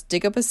 Just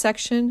dig up a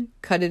section,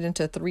 cut it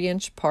into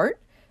 3-inch part,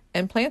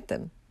 and plant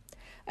them.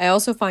 I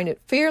also find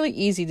it fairly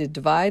easy to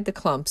divide the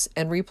clumps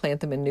and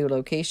replant them in new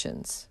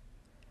locations.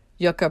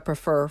 Yucca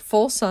prefer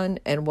full sun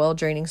and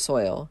well-draining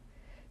soil.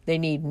 They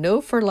need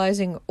no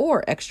fertilizing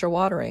or extra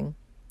watering.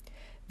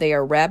 They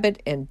are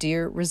rabbit and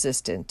deer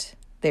resistant.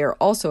 They are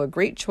also a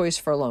great choice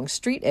for along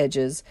street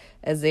edges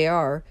as they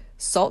are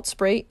salt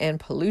spray and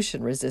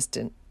pollution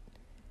resistant.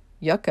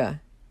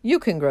 Yucca, you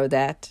can grow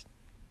that.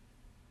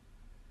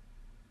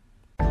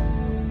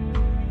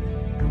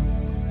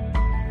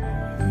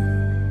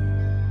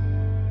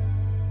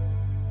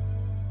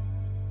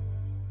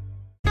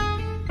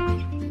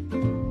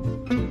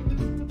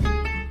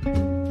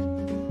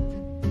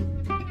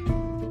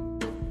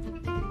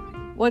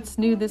 What's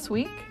new this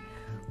week?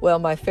 Well,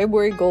 my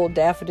February gold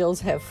daffodils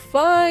have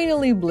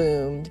finally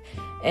bloomed,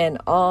 and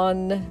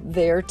on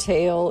their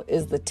tail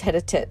is the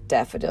tete-a-tete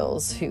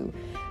daffodils, who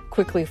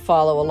quickly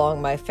follow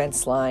along my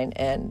fence line,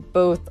 and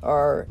both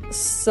are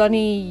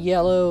sunny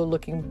yellow,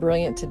 looking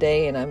brilliant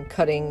today, and I'm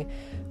cutting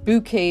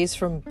bouquets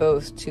from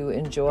both to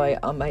enjoy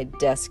on my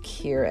desk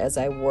here as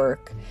I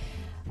work.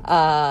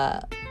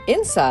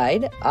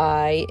 Inside,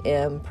 I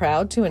am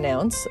proud to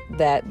announce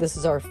that this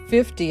is our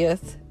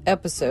 50th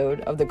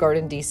episode of the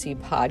GardenDC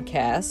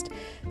podcast.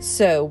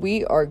 So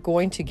we are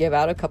going to give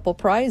out a couple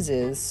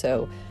prizes.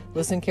 So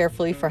listen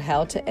carefully for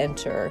how to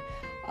enter.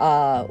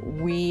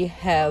 We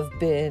have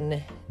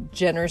been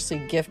generously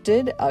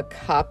gifted a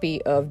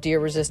copy of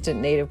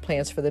deer-resistant native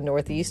plants for the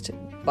Northeast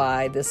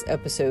by this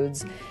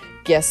episode's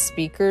guest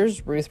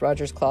speakers, Ruth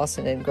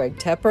Clausen and Gregg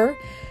Tepper.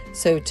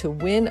 So to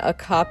win a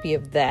copy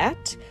of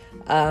that,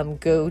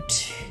 go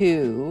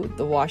to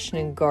the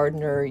Washington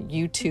Gardener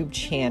YouTube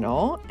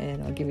channel,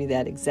 and I'll give you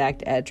that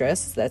exact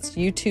address. That's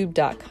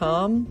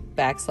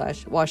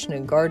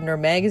youtube.com/Washington Gardener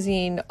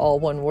Magazine, all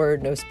one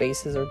word, no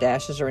spaces or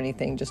dashes or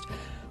anything, just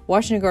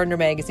Washington Gardener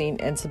Magazine,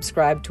 and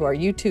subscribe to our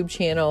YouTube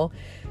channel.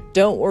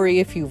 Don't worry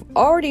if you've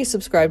already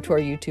subscribed to our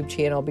YouTube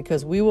channel,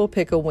 because we will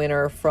pick a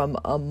winner from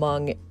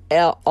among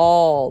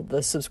all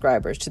the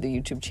subscribers to the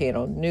YouTube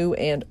channel, new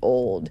and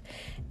old.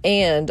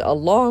 And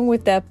along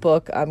with that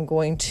book, I'm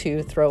going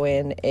to throw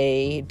in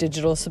a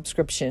digital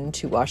subscription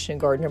to Washington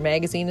Gardener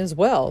Magazine as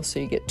well. So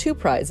you get 2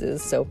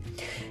 prizes. So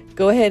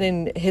go ahead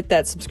and hit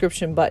that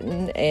subscription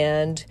button,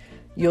 and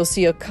you'll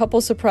see a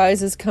couple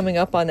surprises coming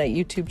up on that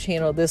YouTube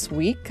channel this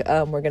week.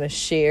 We're going to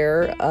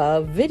share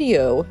a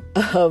video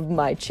of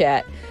my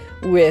chat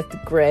with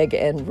Gregg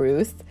and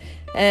Ruth.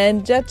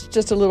 And that's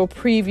just a little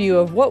preview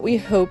of what we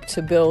hope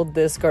to build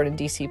this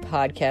GardenDC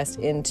podcast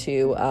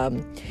into.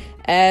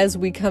 As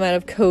we come out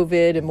of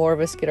COVID and more of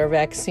us get our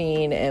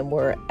vaccine and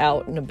we're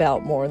out and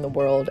about more in the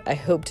world, I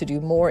hope to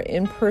do more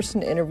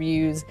in-person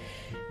interviews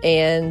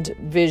and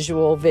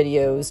visual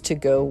videos to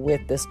go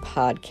with this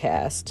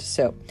podcast.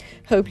 So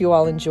hope you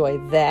all enjoy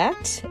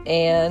that.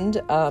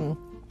 And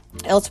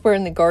elsewhere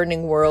in the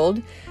gardening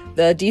world,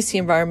 the DC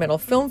Environmental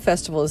Film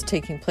Festival is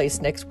taking place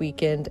next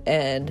weekend,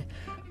 and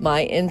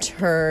my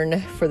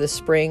intern for the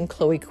spring,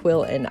 Chloe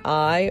Quill, and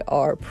I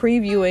are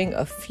previewing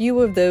a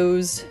few of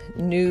those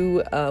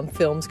new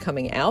films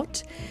coming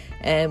out,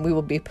 and we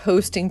will be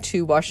posting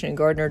to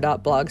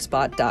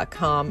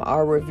WashingtonGardener.blogspot.com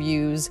our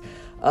reviews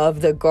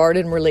of the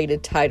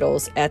garden-related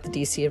titles at the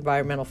DC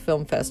Environmental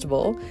Film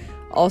Festival.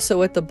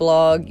 Also at the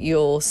blog,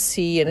 you'll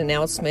see an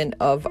announcement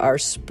of our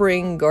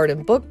spring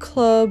garden book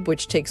club,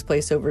 which takes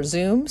place over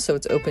Zoom, so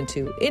it's open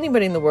to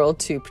anybody in the world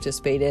to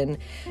participate in.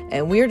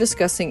 And we are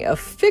discussing a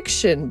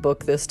fiction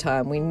book this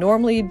time. We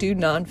normally do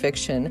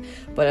nonfiction,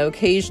 but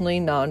occasionally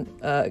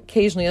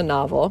a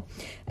novel.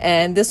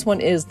 And this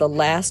one is The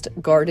Last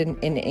Garden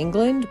in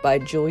England by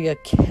Julia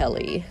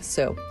Kelly.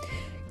 So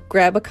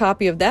grab a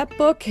copy of that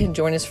book and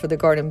join us for the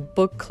Garden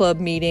Book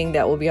Club meeting.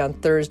 That will be on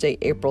Thursday,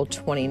 April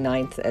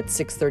 29th at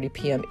 6:30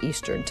 p.m.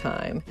 Eastern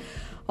Time.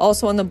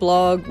 Also on the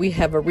blog, we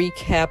have a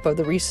recap of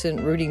the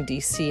recent Rooting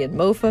DC and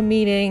MOFA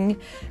meeting,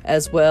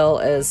 as well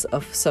as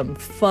some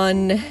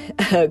fun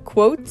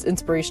quotes,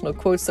 inspirational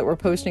quotes that we're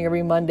posting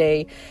every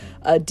Monday,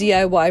 a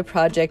DIY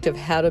project of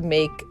how to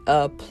make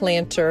a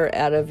planter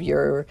out of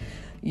your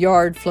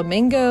yard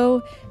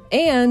flamingo,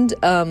 and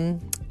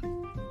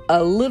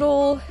a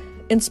little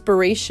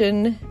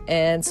inspiration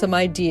and some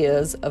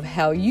ideas of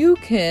how you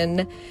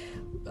can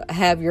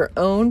have your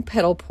own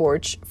petal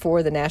porch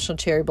for the National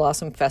Cherry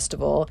Blossom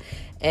Festival.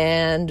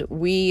 And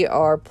we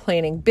are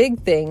planning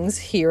big things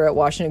here at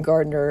Washington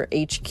Gardener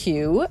HQ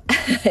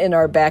in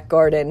our back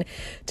garden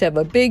to have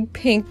a big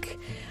pink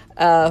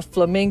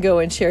flamingo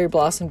and cherry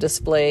blossom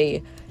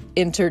display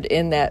entered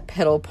in that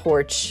petal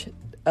porch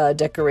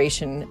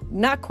decoration.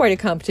 Not quite a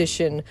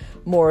competition,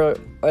 more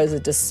as a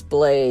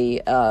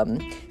display.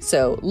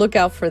 So look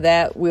out for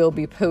that. We'll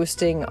be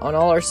posting on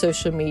all our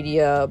social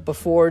media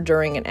before,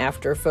 during, and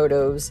after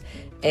photos,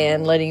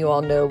 and letting you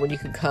all know when you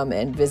can come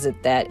and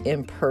visit that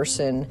in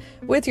person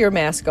with your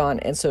mask on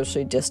and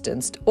socially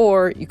distanced,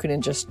 or you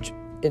can just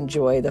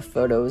enjoy the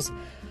photos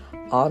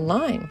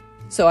online.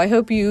 So I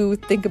hope you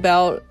think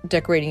about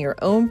decorating your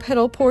own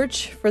petal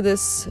porch for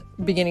this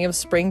beginning of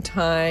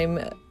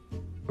springtime,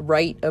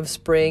 rite of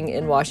spring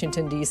in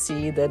Washington,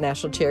 D.C., the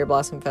National Cherry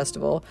Blossom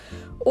Festival,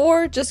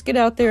 or just get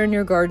out there in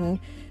your garden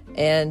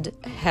and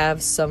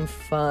have some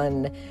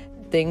fun.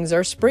 Things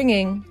are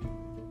springing.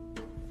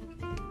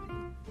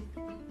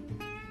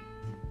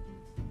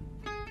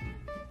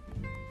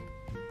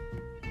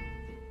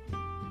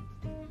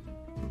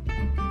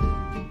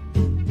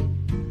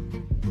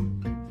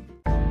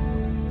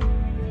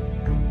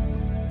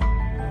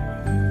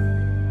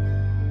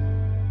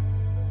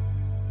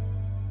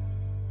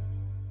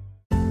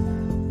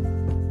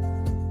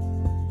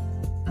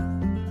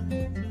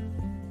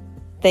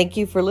 Thank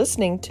you for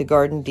listening to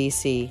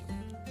GardenDC.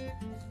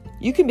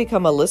 You can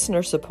become a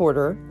listener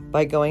supporter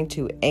by going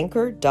to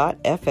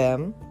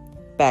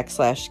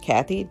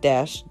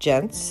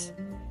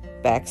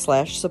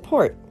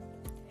anchor.fm/Kathy-Gents/support.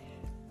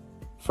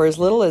 For as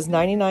little as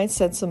 99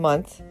 cents a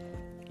month,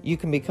 you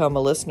can become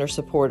a listener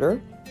supporter,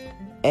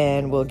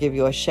 and we'll give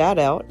you a shout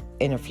out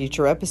in a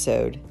future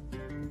episode.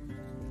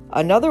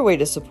 Another way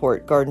to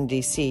support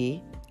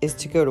GardenDC is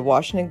to go to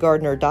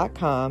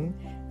WashingtonGardener.com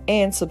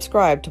and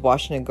subscribe to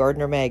Washington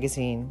Gardener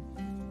magazine.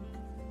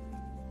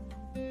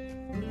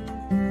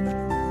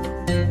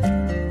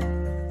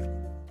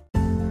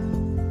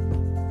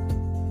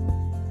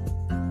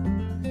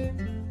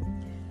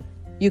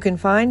 You can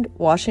find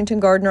Washington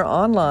Gardener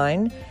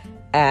online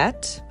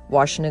at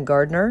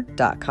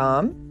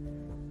WashingtonGardener.com,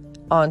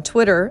 on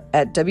Twitter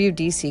at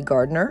WDC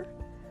Gardener,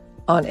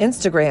 on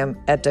Instagram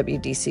at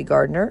WDC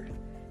Gardener,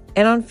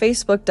 and on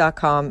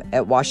Facebook.com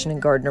at Washington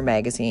Gardener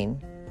Magazine.